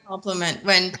learned any, ultimate compliment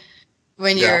when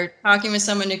Yeah. you're talking with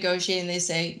someone negotiating, they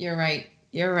say, "You're right.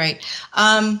 You're right."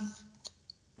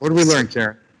 what did we learn,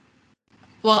 Karen?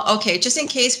 Well, okay, just in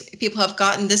case people have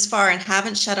gotten this far and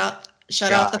haven't shut off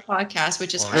the podcast,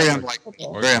 which is Or- Very highly unlikely.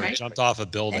 probable, Or Very right? jumped off a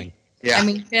building. Yeah. I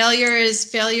mean, failure is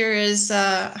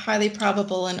highly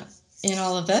probable in in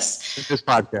all of this. This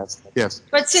podcast, yes.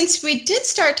 But since we did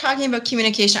start talking about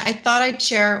communication, I thought I'd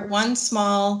share one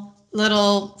small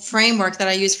little framework that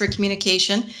I use for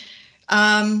communication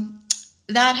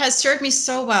that has served me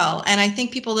so well. And I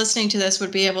think people listening to this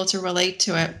would be able to relate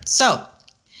to it. So,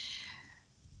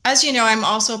 as you know, I'm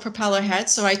also a propeller head,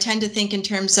 so I tend to think in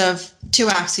terms of 2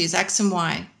 axes, X and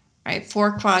Y, right?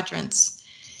 4 quadrants.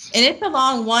 And if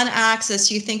along one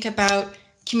axis you think about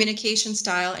communication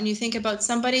style and you think about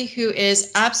somebody who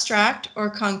is abstract or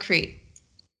concrete.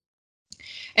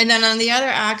 And then on the other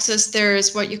axis,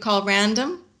 there's what you call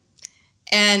random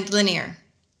and linear.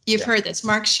 You've heard this.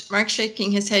 Mark's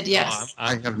shaking his head yes.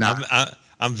 I have not.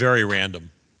 I'm very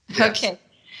random. Yes. Okay.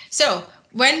 So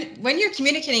when you're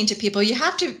communicating to people, you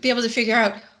have to be able to figure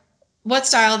out what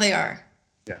style they are.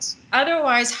 Yes.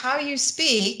 Otherwise, how you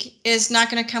speak is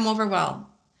not going to come over well.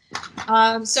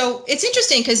 So it's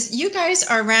interesting because you guys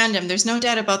are random. There's no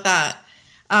doubt about that.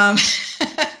 And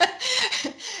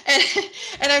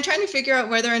I'm trying to figure out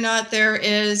whether or not there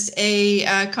is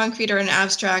a concrete or an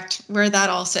abstract where that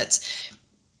all sits.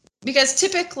 Because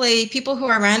typically people who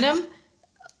are random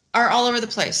are all over the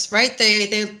place, right?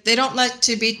 They don't like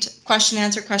to be question,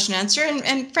 answer.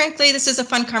 And frankly, this is a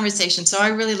fun conversation. So I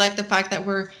really like the fact that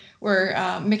we're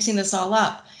mixing this all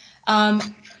up.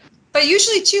 But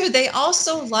usually, too, they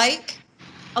also like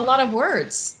a lot of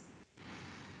words.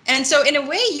 And so in a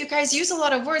way, you guys use a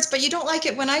lot of words, but you don't like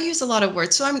it when I use a lot of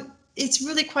words. So it's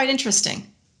really quite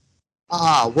interesting.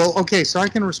 Well, okay, so I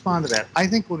can respond to that. I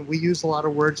think when we use a lot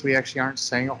of words, we actually aren't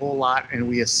saying a whole lot, and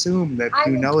we assume that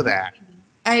you know that.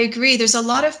 I agree. There's a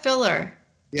lot of filler.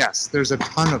 Yes, there's a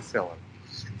ton of filler.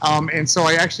 And so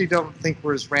I actually don't think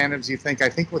we're as random as you think. I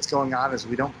think what's going on is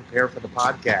we don't prepare for the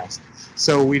podcast.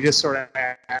 So we just sort of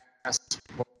ask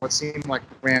what seem like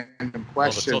random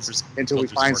questions until we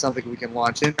find something we can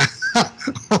launch in.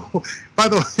 By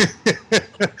the way,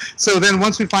 so then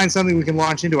once we find something we can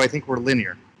launch into, I think we're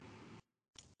linear.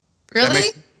 Really?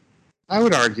 I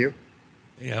would argue.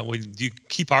 Yeah, well, you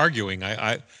keep arguing.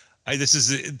 This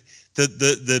is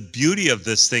the beauty of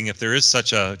this thing, if there is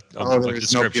such a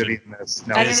there's no beauty in this.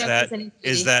 No.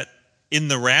 Is that in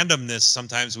the randomness,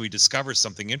 sometimes we discover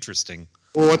something interesting.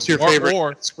 Well, what's your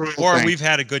favorite? Or we've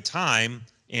had a good time,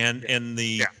 and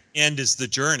the end is the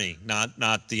journey,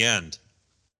 not the end.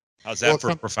 How's that for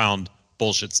a profound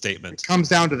bullshit statement? It comes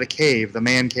down to the cave, the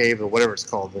man cave, or whatever it's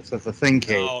called, the thing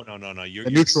cave. No. The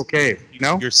neutral cave.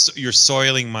 No, you're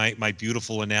soiling my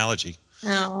beautiful analogy.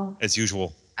 No, as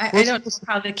usual. I don't know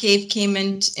how the cave came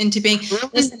into being. Really?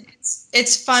 Listen,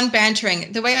 it's fun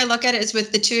bantering. The way I look at it is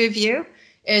with the two of you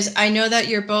is I know that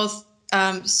you're both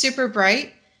super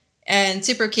bright and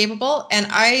super capable. And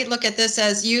I look at this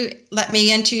as you let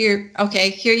me into your, okay,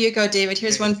 here you go, David.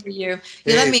 Here's one for you.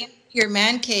 You let me into your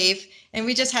man cave. And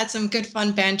we just had some good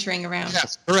fun bantering around.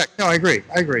 Yes, correct. No, I agree.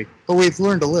 But we've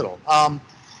learned a little.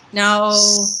 No,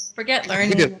 forget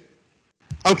learning.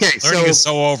 Okay, learning is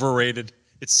so overrated.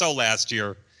 It's so last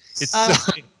year. It's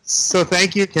so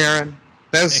thank you, Karen.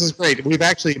 This is great. We've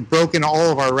actually broken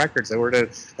all of our records. We're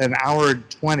at an hour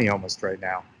 20 almost right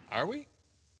now. Are we?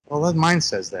 Well, mine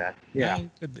says that. Yeah.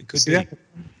 Could be.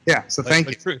 Yeah. So thank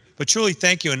you. But truly,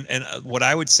 thank you. And what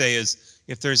I would say is,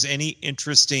 if there's any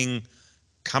interesting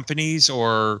companies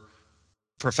or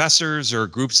professors or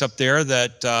groups up there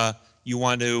that you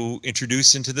want to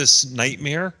introduce into this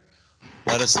nightmare,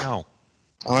 let us know.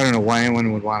 Oh, I don't know why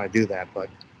anyone would want to do that, but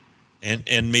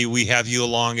and may we have you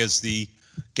along as the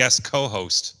guest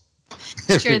co-host.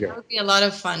 Sure, that would be a lot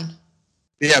of fun.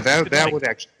 Yeah, that would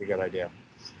actually be a good idea.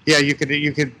 Yeah, you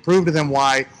could prove to them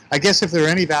why. I guess if they're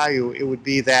any value, it would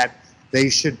be that they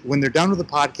should, when they're done with the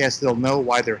podcast, they'll know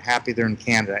why they're happy they're in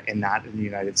Canada and not in the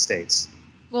United States.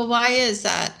 Well, why is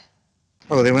that?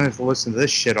 Oh, they wouldn't have to listen to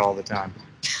this shit all the time.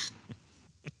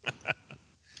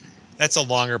 That's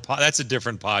that's a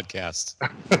different podcast.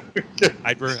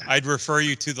 I'd refer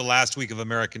you to the last week of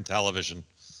American television,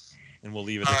 and we'll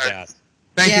leave it at that.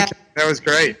 Thank you. That was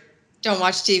great. Don't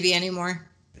watch TV anymore.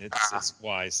 It's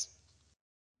wise.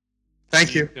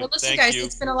 Thank you. Well, listen, guys,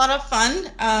 it's been a lot of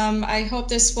fun. I hope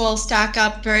this will stack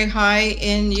up very high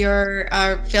in your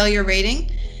failure rating.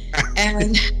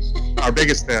 And our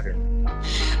biggest failure.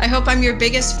 I hope I'm your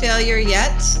biggest failure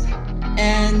yet.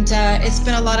 And it's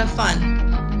been a lot of fun.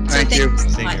 Thank you.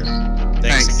 So much.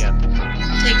 Thanks again.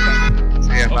 Take care.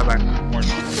 See ya. Bye-bye.